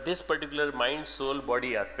 but this particular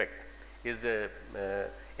mind-soul-body aspect is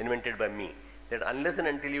invented by me. That unless and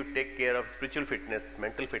until you take care of spiritual fitness,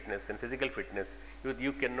 mental fitness and physical fitness,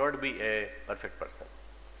 you cannot be a perfect person.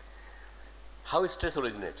 How stress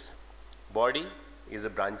originates? Body is a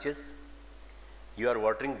branches. You are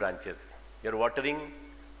watering branches. You are watering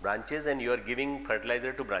branches and you are giving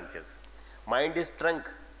fertilizer to branches. Mind is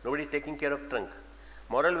trunk. Nobody is taking care of trunk.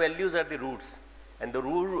 Moral values are the roots, and the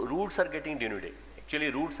roots are getting denuded.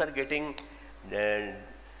 Actually, roots are getting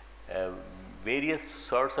various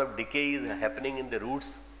sorts of decay is happening in the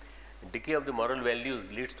roots. Decay of the moral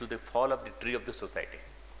values leads to the fall of the tree of the society.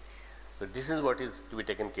 So this is what is to be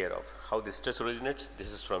taken care of. How the stress originates,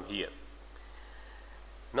 this is from here.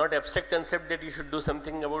 Not abstract concept that you should do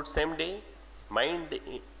something about same day. Mind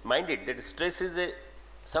it that stress is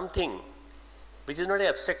something which is not an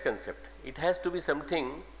abstract concept. It has to be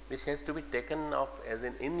something which has to be taken up as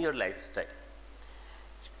in your lifestyle.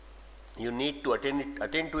 You need to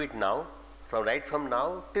attend to it now, right from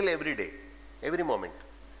now till every day, every moment.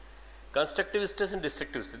 Constructive stress and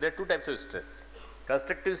destructive stress. There are two types of stress: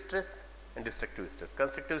 constructive stress and destructive stress.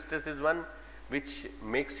 Constructive stress is one which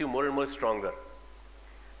makes you more and more stronger,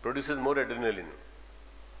 produces more adrenaline,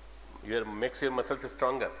 makes your muscles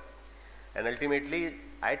stronger, and ultimately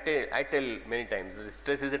I tell many times that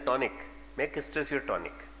stress is a tonic. Make stress your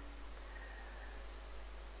tonic.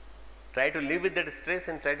 Try to live with that stress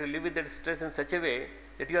and try to live with that stress in such a way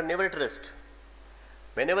that you are never at rest.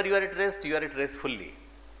 Whenever you are at rest fully.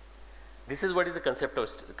 This is what is the concept of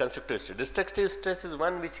constructive stress. Destructive stress is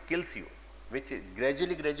one which kills you, which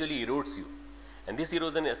gradually erodes you, and this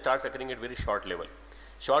erosion starts occurring at very short level.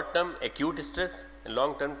 Short term acute stress and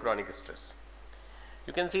long term chronic stress.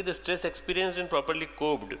 You can see the stress experienced and properly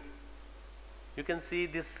coped. You can see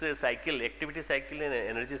this cycle, activity cycle and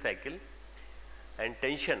energy cycle and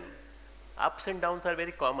tension. Ups and downs are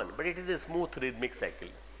very common, but it is a smooth rhythmic cycle.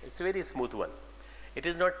 It's a very smooth one. It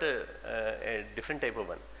is not a different type of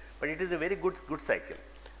one, but it is a very good cycle.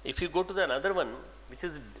 If you go to the another one, which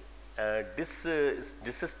is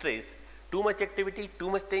distress, too much activity, too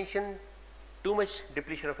much tension, too much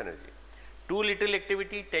depletion of energy. Too little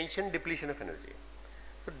activity, tension, depletion of energy.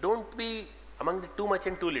 So don't be among the too much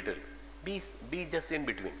and too little. Be just in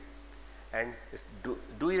between, and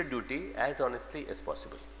do your duty as honestly as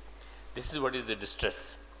possible. This is what is the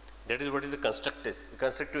distress. That is what is the constructive.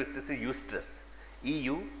 Constructive stress is eustress.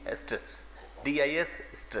 EU stress. DIS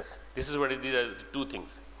stress. This is what is the two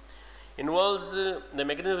things. Involves the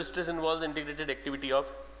mechanism of stress involves integrated activity of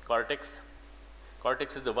cortex.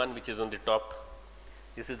 Cortex is the one which is on the top.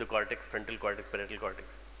 This is the cortex, frontal cortex, parietal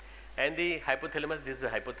cortex. And the hypothalamus, this is the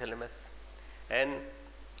hypothalamus. And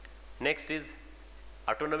next is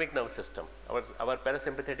autonomic nervous system, our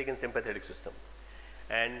parasympathetic and sympathetic system.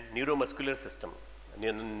 And neuromuscular system,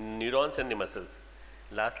 neurons and the muscles.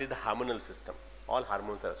 Lastly, the hormonal system. All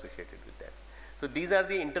hormones are associated with that. So these are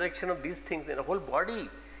the interaction of these things, and the whole body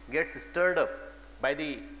gets stirred up by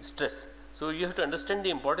the stress. So you have to understand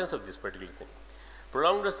the importance of this particular thing.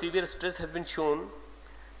 Prolonged or severe stress has been shown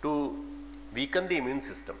to weaken the immune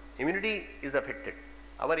system. Immunity is affected.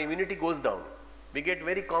 Our immunity goes down. We get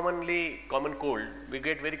very common cold. We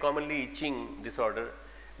get very commonly itching disorder.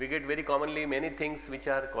 We get very commonly many things which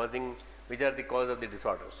are the cause of the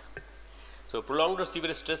disorders. So prolonged or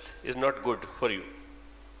severe stress is not good for you.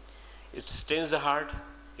 It stains the heart,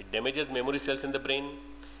 it damages memory cells in the brain,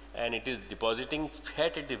 and it is depositing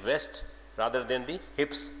fat at the waist rather than the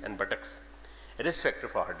hips and buttocks. A risk factor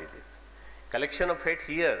for heart disease. Collection of fat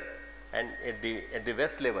here and at the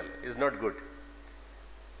waist level is not good.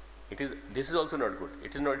 This is also not good.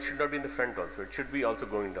 It should not be in the front also. It should be also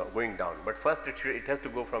going down. But first it has to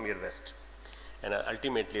go from your waist, and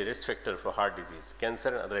ultimately a risk factor for heart disease, cancer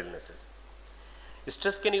and other illnesses.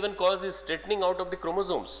 Stress can even cause the straightening out of the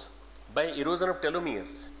chromosomes by erosion of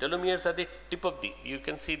telomeres. Telomeres are the tip of you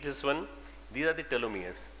can see this one, these are the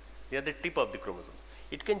telomeres. They are the tip of the chromosomes.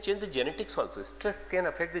 It can change the genetics also. Stress can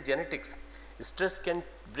affect the genetics. Stress can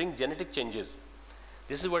bring genetic changes.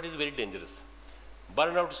 This is what is very dangerous.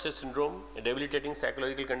 Burnout stress syndrome, a debilitating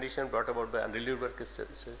psychological condition brought about by unrelieved work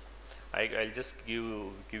stress. I'll just give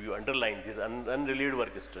you underline this unrelieved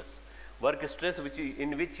work stress. Work stress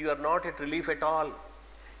in which you are not at relief at all.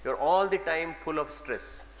 You are all the time full of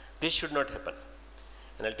stress. This should not happen.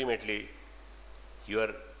 And ultimately, you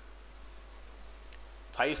are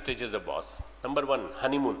 5 stages of boss. Number 1,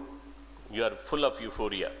 honeymoon. You are full of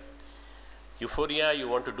euphoria. You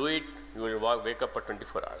want to do it, you will wake up for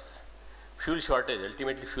 24 hours. Fuel shortage,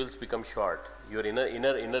 ultimately fuels become short, your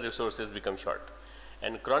inner resources become short.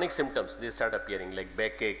 And chronic symptoms, they start appearing like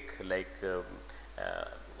backache, like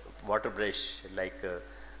water brush, like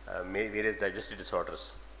various digestive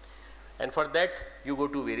disorders. And for that, you go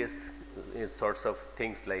to various sorts of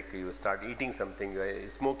things, like you start eating something, you are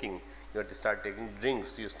smoking, you have to start taking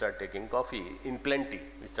drinks, you start taking coffee in plenty,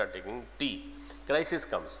 you start taking tea. Crisis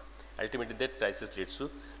comes. Ultimately, that crisis leads to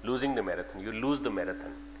losing the marathon. You lose the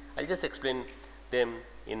marathon. I'll just explain them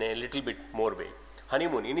in a little bit more way.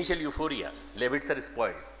 Honeymoon, initial euphoria, levits are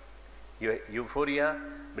spoiled. Euphoria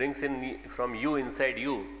brings in from you, inside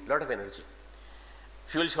you, lot of energy.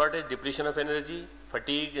 Fuel shortage, depletion of energy,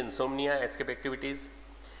 fatigue, insomnia, escape activities.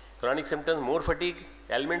 Chronic symptoms, more fatigue,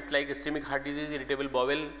 ailments like ischemic heart disease, irritable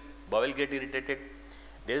bowel get irritated.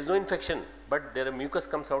 There is no infection, but there are mucus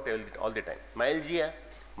comes out all the time. Myalgia,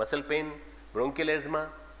 muscle pain, bronchial asthma,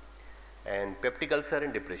 and peptic ulcer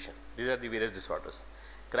and depression. These are the various disorders.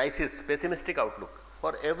 Crisis, pessimistic outlook.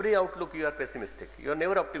 For every outlook you are pessimistic. You are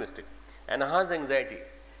never optimistic. Enhanced anxiety,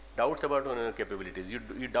 doubts about your own capabilities.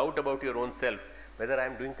 You doubt about your own self, whether I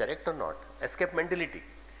am doing correct or not. Escape mentality,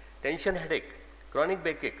 tension headache, chronic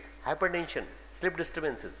backache, hypertension, sleep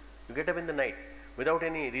disturbances. You get up in the night without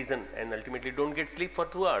any reason and ultimately don't get sleep for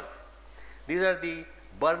 2 hours. These are the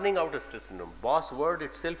burning out of stress syndrome. Boss word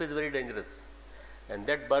itself is very dangerous. And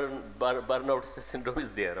that burnout syndrome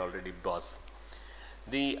is there already, boss.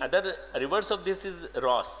 The other reverse of this is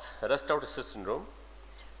ROS, rust out stress syndrome.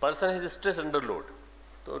 Person has a stress underload.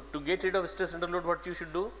 So to get rid of stress underload, what you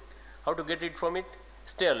should do? How to get rid from it?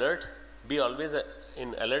 Stay alert. Be always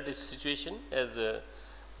in alert situation. As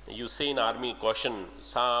you say in army, caution,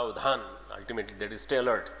 savdhan. Ultimately, that is stay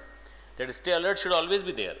alert. That is stay alert should always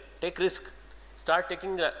be there. Take risk. Start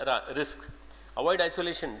taking risk. Avoid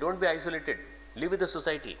isolation. Don't be isolated. Live with the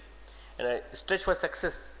society. And stretch for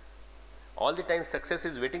success. All the time success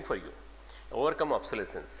is waiting for you. Overcome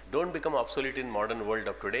obsolescence. Don't become obsolete in modern world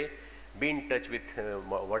of today. Be in touch with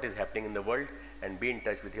what is happening in the world and be in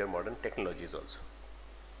touch with your modern technologies also.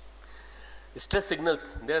 Stress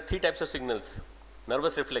signals. There are 3 types of signals.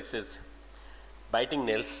 Nervous reflexes. Biting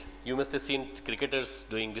nails. You must have seen cricketers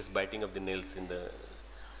doing this biting of the nails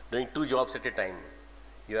doing 2 jobs at a time.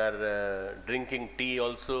 You are drinking tea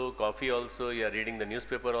also, coffee also, you are reading the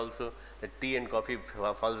newspaper also. The tea and coffee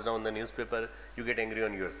falls down the newspaper, you get angry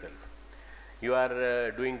on yourself. You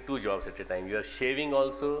are doing 2 jobs at a time. You are shaving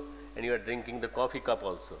also and you are drinking the coffee cup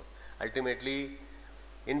also. Ultimately,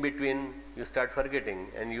 in between, you start forgetting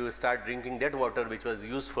and you start drinking that water which was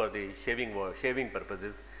used for the shaving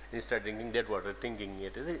purposes. And you start drinking that water thinking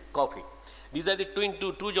it is a coffee. These are the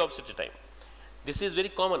two jobs at a time. This is very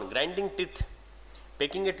common. Grinding teeth,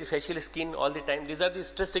 pecking at the facial skin all the time. These are the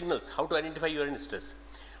stress signals. How to identify you are in stress.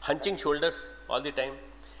 Hunching shoulders all the time.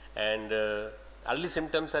 And early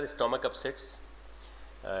symptoms are stomach upsets.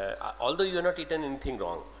 Although you have not eaten anything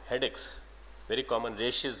wrong. Headaches, very common.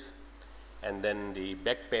 Rashes, and then the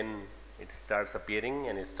back pain, it starts appearing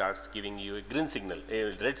and it starts giving you a green signal,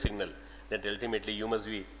 a red signal, that ultimately you must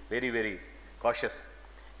be very, very cautious,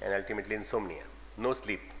 and ultimately insomnia, no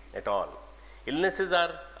sleep at all. Illnesses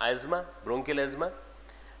are asthma, bronchial asthma,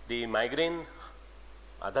 the migraine,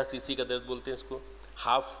 आधा cc का दर्द बोलते हैं इसको,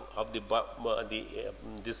 half of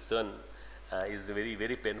this one is very,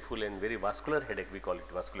 very painful and very vascular headache, we call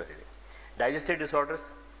it vascular headache. Digestive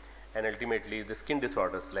disorders, and ultimately the skin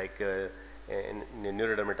disorders like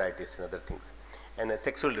neurodermatitis and other things, and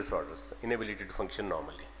sexual disorders, inability to function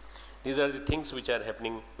normally. These are the things which are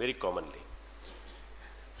happening very commonly.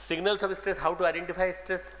 Signals of stress, how to identify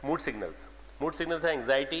stress? Mood signals. Mood signals are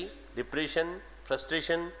anxiety, depression,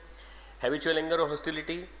 frustration, habitual anger or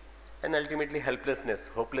hostility, and ultimately helplessness,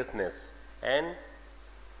 hopelessness, and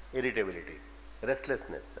irritability,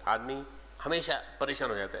 restlessness. आदमी हमेशा परेशान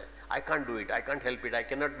हो जाता है. I can't do it, I can't help it, I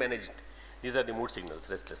cannot manage it. These are the mood signals,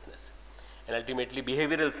 restlessness. And ultimately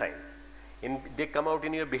behavioral signs. They come out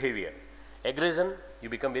in your behavior. Aggression, you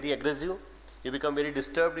become very aggressive, you become very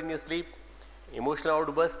disturbed in your sleep. Emotional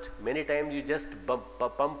outburst, many times you just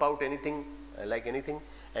pump out anything, like anything,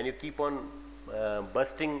 and you keep on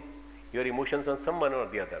bursting your emotions on someone or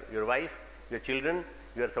the other. Your wife, your children,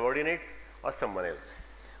 your subordinates, or someone else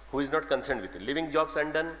who is not concerned with it. Leaving jobs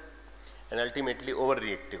undone, and ultimately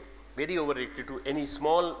overreactive. Very overreactive to any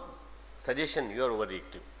small suggestion, you are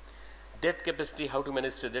overreactive. That capacity, how to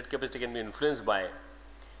manage stress, that capacity can be influenced by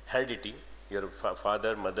heredity, your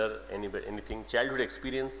father, mother, anything, childhood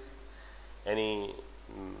experience, any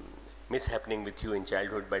mishappening with you in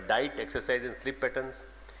childhood, by diet, exercise and sleep patterns,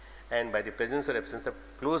 and by the presence or absence of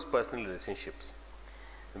close personal relationships.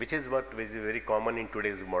 which is what is very common in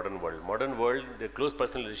today's modern world. Modern world, the close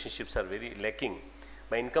personal relationships are very lacking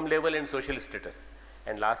by income level and social status.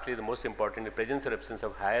 And lastly, the most important, the presence or absence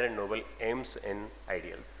of higher and noble aims and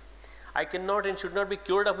ideals. I cannot and should not be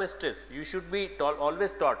cured of my stress. You should be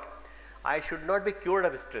always taught, I should not be cured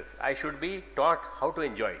of stress. I should be taught how to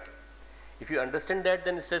enjoy it. If you understand that,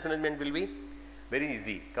 then stress management will be very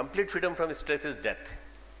easy. Complete freedom from stress is death.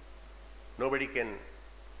 Nobody can,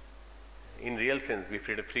 in real sense, be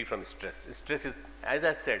free from stress. Stress is, as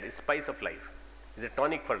I said, is spice of life, is a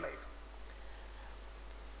tonic for life.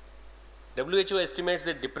 WHO estimates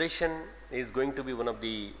that depression is going to be one of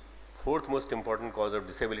the fourth most important cause of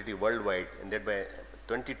disability worldwide, and that by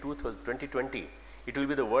 2020, it will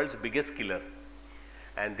be the world's biggest killer.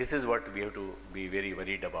 And this is what we have to be very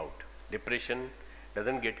worried about. Depression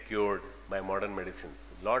doesn't get cured by modern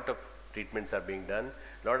medicines. Lot of treatments are being done,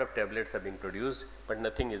 lot of tablets are being produced, but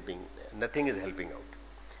nothing is helping out.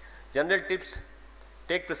 General tips: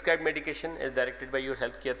 take prescribed medication as directed by your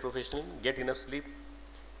healthcare professional, get enough sleep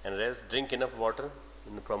and rest, drink enough water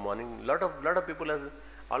from morning. Lot of people,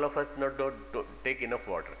 all of us, don't take enough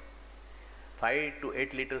water. 5 to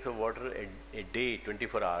 8 liters of water a day,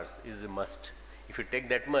 24 hours is a must. If you take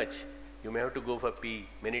that much, you may have to go for pee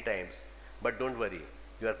many times, but don't worry.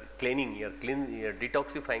 You are cleaning, you are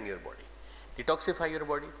detoxifying your body. Detoxify your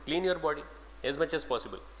body, clean your body as much as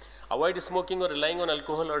possible. Avoid smoking or relying on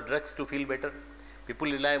alcohol or drugs to feel better.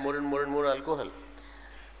 People rely more and more on alcohol.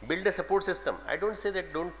 Build a support system. I don't say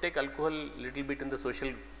that don't take alcohol little bit in the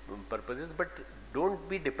social purposes, but don't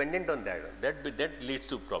be dependent on that. That leads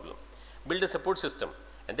to problem. Build a support system,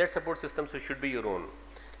 and that support system should be your own.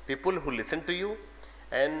 People who listen to you,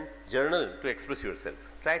 and journal to express yourself.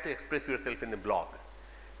 Try to express yourself in a blog.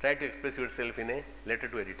 Try to express yourself in a letter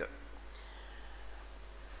to editor.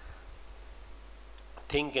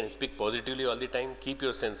 Think and speak positively all the time. Keep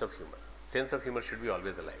your sense of humor. Sense of humor should be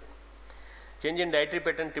always alive. Change in dietary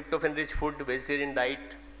pattern, tryptophan-rich food, vegetarian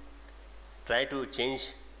diet. Try to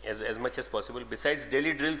change as much as possible. Besides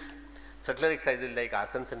daily drills, subtler exercises like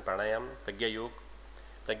asanas and pranayam, Pragya Yoga.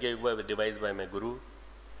 Pragya Yoga was devised by my guru,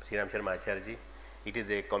 Sri Ram Sharma Acharya. It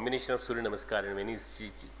is a combination of Surya Namaskar and many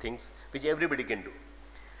things which everybody can do.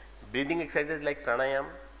 Breathing exercises like pranayam,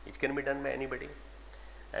 which can be done by anybody.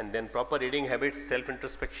 And then proper reading habits,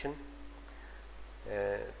 self-introspection.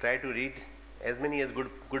 Try to read as many as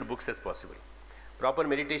good books as possible. Proper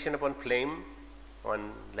meditation upon flame,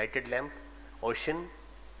 on lighted lamp, ocean,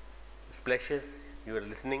 splashes, you are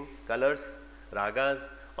listening, colors, ragas,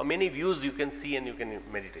 or many views you can see and you can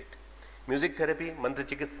meditate. Music therapy, mantra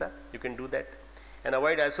chikitsa, you can do that. And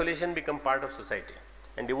avoid isolation, become part of society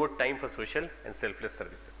and devote time for social and selfless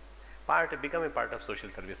services. Become a part of social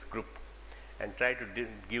service group and try to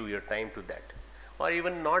give your time to that. Or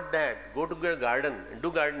even not that, go to your garden and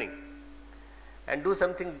do gardening and do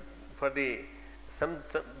something for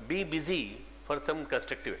be busy for some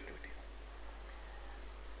constructive activities.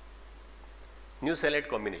 New salad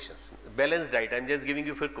combinations, balanced diet. I am just giving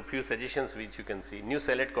you a few suggestions which you can see. New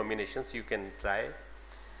salad combinations you can try.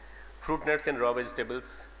 Fruit, nuts and raw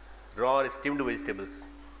vegetables, raw or steamed vegetables,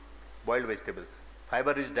 boiled vegetables.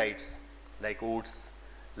 Fiber-rich diets like oats,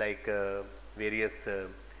 like various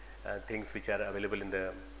things which are available in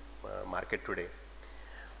the market today.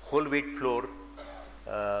 Whole wheat flour,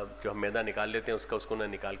 जो हम मैदा निकाल लेते हैं उसको ना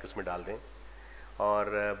निकाल के उसमें डाल दें.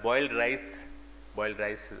 और boiled rice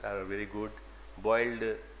are very good. Boiled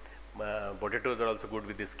potatoes are also good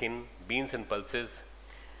with the skin. Beans and pulses,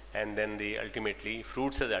 and then ultimately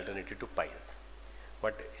fruits as alternative to pies.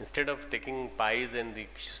 But instead of taking pies and the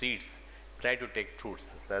seeds, try to take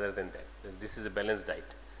fruits rather than that. This is a balanced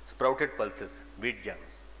diet. Sprouted pulses, wheat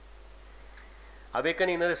jams. Awaken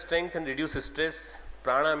inner strength and reduce stress.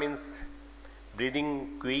 Prana means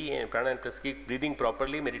breathing, Qui and prana and plus Ki, breathing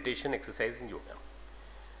properly, meditation, exercise and yoga.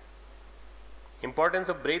 Importance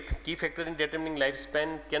of breath, key factor in determining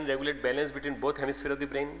lifespan, can regulate balance between both hemispheres of the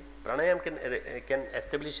brain. Pranayam can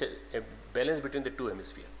establish a balance between the two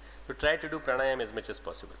hemispheres. So try to do pranayam as much as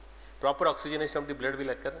possible. Proper oxygenation of the blood will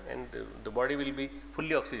occur and the body will be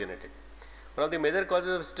fully oxygenated. One of the major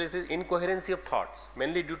causes of stress is incoherency of thoughts,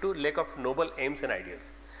 mainly due to lack of noble aims and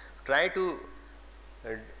ideals. Try to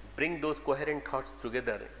bring those coherent thoughts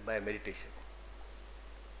together by meditation.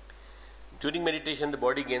 During meditation, the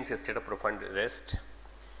body gains a state of profound rest.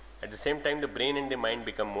 At the same time, the brain and the mind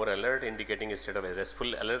become more alert, indicating a state of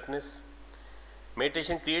restful alertness.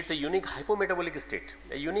 Meditation creates a unique hypometabolic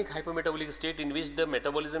state in which the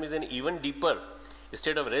metabolism is an even deeper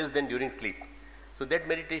state of rest than during sleep. So that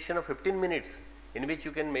meditation of 15 minutes in which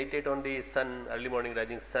you can meditate on the sun, early morning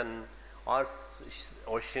rising sun, or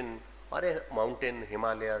ocean, or a mountain,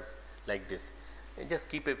 Himalayas like this. And just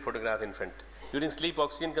keep a photograph in front. During sleep,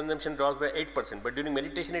 oxygen consumption drops by 8%, but during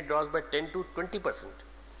meditation, it drops by 10 to 20%.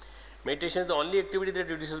 Meditation is the only activity that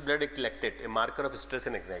reduces blood lactate, a marker of stress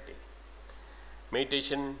and anxiety.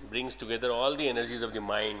 Meditation brings together all the energies of the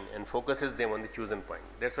mind and focuses them on the chosen point.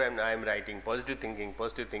 That's why I am writing positive thinking,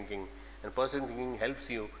 and positive thinking helps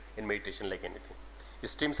you in meditation like anything.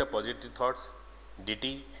 Streams of positive thoughts,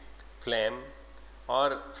 deity, flame,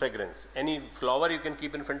 or fragrance. Any flower you can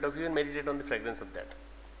keep in front of you and meditate on the fragrance of that.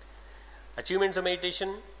 Achievements of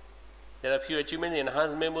meditation. There are few achievements: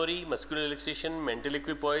 enhanced memory, muscular relaxation, mental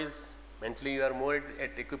equipoise. Mentally you are more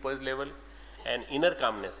at equipoise level, and inner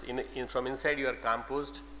calmness. From inside you are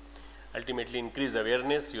composed. Ultimately increased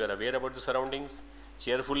awareness. You are aware about the surroundings.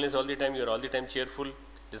 Cheerfulness all the time. You are all the time cheerful.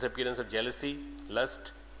 Disappearance of jealousy,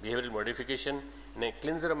 lust, behavioral modification, and a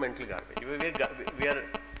cleanser of mental garbage. We are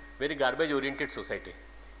very garbage oriented society.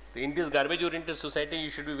 So in this garbage oriented society,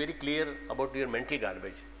 you should be very clear about your mental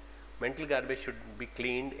garbage. Mental garbage should be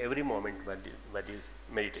cleaned every moment by this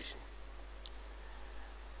meditation.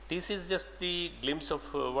 This is just the glimpse of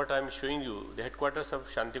what I am showing you, the headquarters of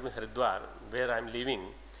Shantikunj Haridwar, where I am living.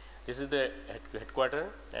 This is the headquarter,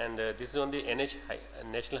 and this is on the NH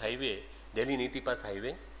National Highway, Delhi Niti Pass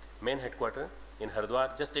Highway, main headquarter in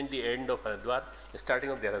Haridwar, just in the end of Haridwar, starting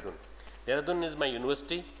of Dehradun. Dehradun is my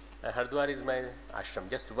university, and Haridwar is my ashram,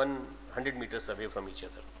 just 100 meters away from each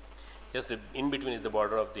other. Just in between is the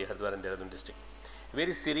border of the Haridwar and Dehradun district.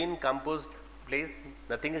 Very serene, composed place.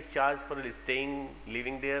 Nothing is charged for staying,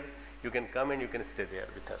 living there. You can come and you can stay there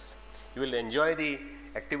with us. You will enjoy the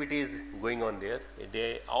activities going on there.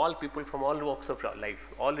 All people from all walks of life,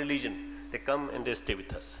 all religion, they come and they stay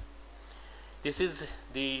with us. This is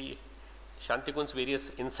the Shantikunj's various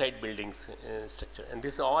inside buildings structure, and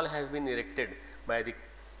this all has been erected by the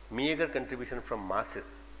meager contribution from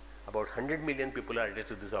masses. About 100 million people are attached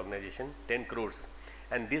to this organization, 10 crores.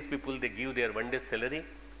 And these people, they give their 1 day's salary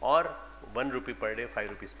or 1 rupee per day, 5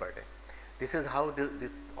 rupees per day. This is how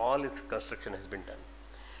all its construction has been done.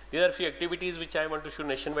 There are a few activities which I want to show.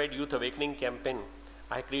 Nationwide Youth Awakening Campaign.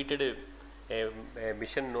 I created a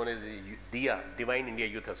mission known as DIA, Divine India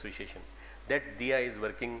Youth Association. That DIA is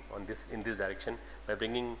working on in this direction by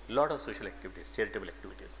bringing a lot of social activities, charitable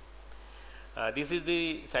activities. This is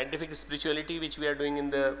the scientific spirituality which we are doing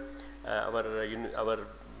in our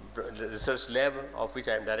research lab, of which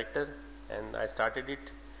I am director, and I started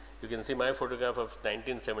it. You can see my photograph of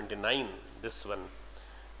 1979, this one,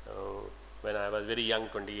 when I was very young,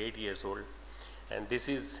 28 years old. And this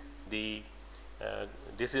is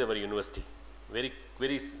our university, very,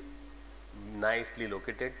 very nicely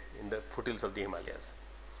located in the foothills of the Himalayas.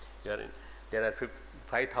 There are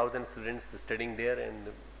 5,000 students studying there, and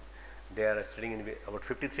they are studying in about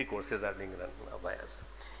 53 courses are being run by us.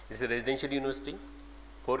 It is a residential university.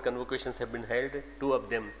 4 convocations have been held, 2 of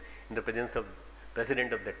them in the presence of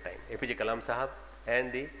president of that time, APJ Kalam Sahab,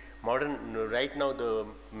 and the right now the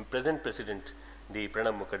present president, the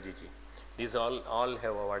Pranav Mukherjee ji. These all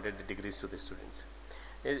have awarded the degrees to the students.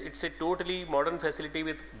 It's a totally modern facility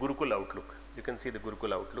with Gurukul outlook. You can see the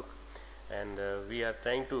Gurukul outlook, and we are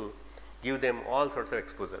trying to give them all sorts of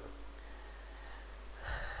exposure.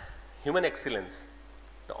 Human excellence.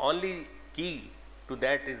 The only key to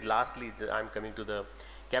that is, lastly, I am coming to the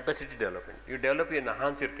capacity development. You develop and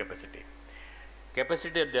enhance your capacity.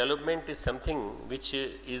 Capacity development is something which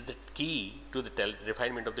is the key to the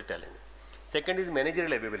refinement of the talent. Second is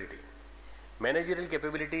managerial ability. Managerial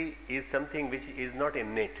capability is something which is not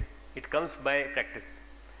innate. It comes by practice.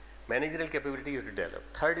 Managerial capability you have to develop.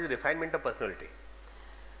 Third is refinement of personality.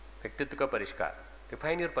 Vyaktitva ka parishkar.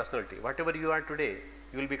 Refine your personality. Whatever you are today,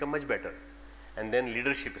 you will become much better. And then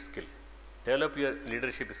leadership skill. Develop your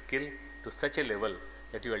leadership skill to such a level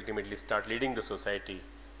that you ultimately start leading the society,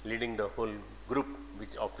 leading the whole group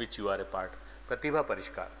of which you are a part. Pratibha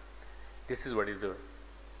Parishkar. This is what is the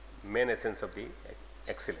main essence of the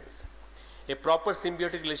excellence. A proper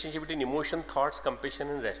symbiotic relationship between emotion, thoughts, compassion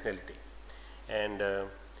and rationality. And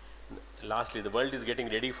lastly, the world is getting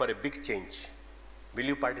ready for a big change. Will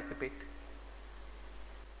you participate?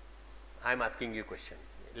 I am asking you a question.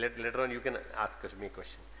 Later on you can ask me a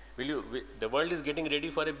question. The world is getting ready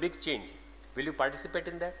for a big change. Will you participate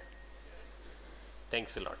in that?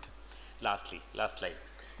 Thanks a lot. Lastly, last slide.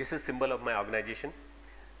 This is symbol of my organization,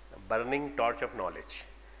 burning torch of knowledge.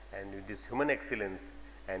 And with this human excellence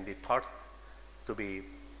and the thoughts to be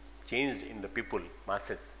changed in the people,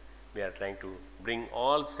 masses, we are trying to bring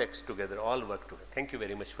all sects together, all work together. Thank you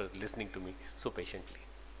very much for listening to me so patiently.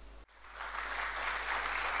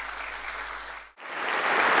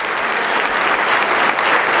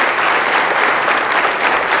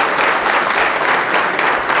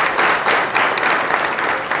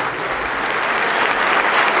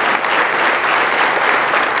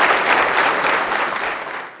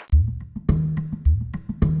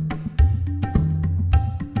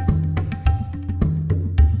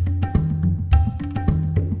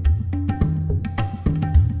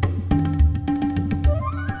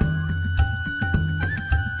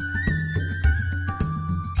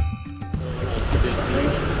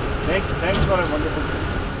 Thanks for a wonderful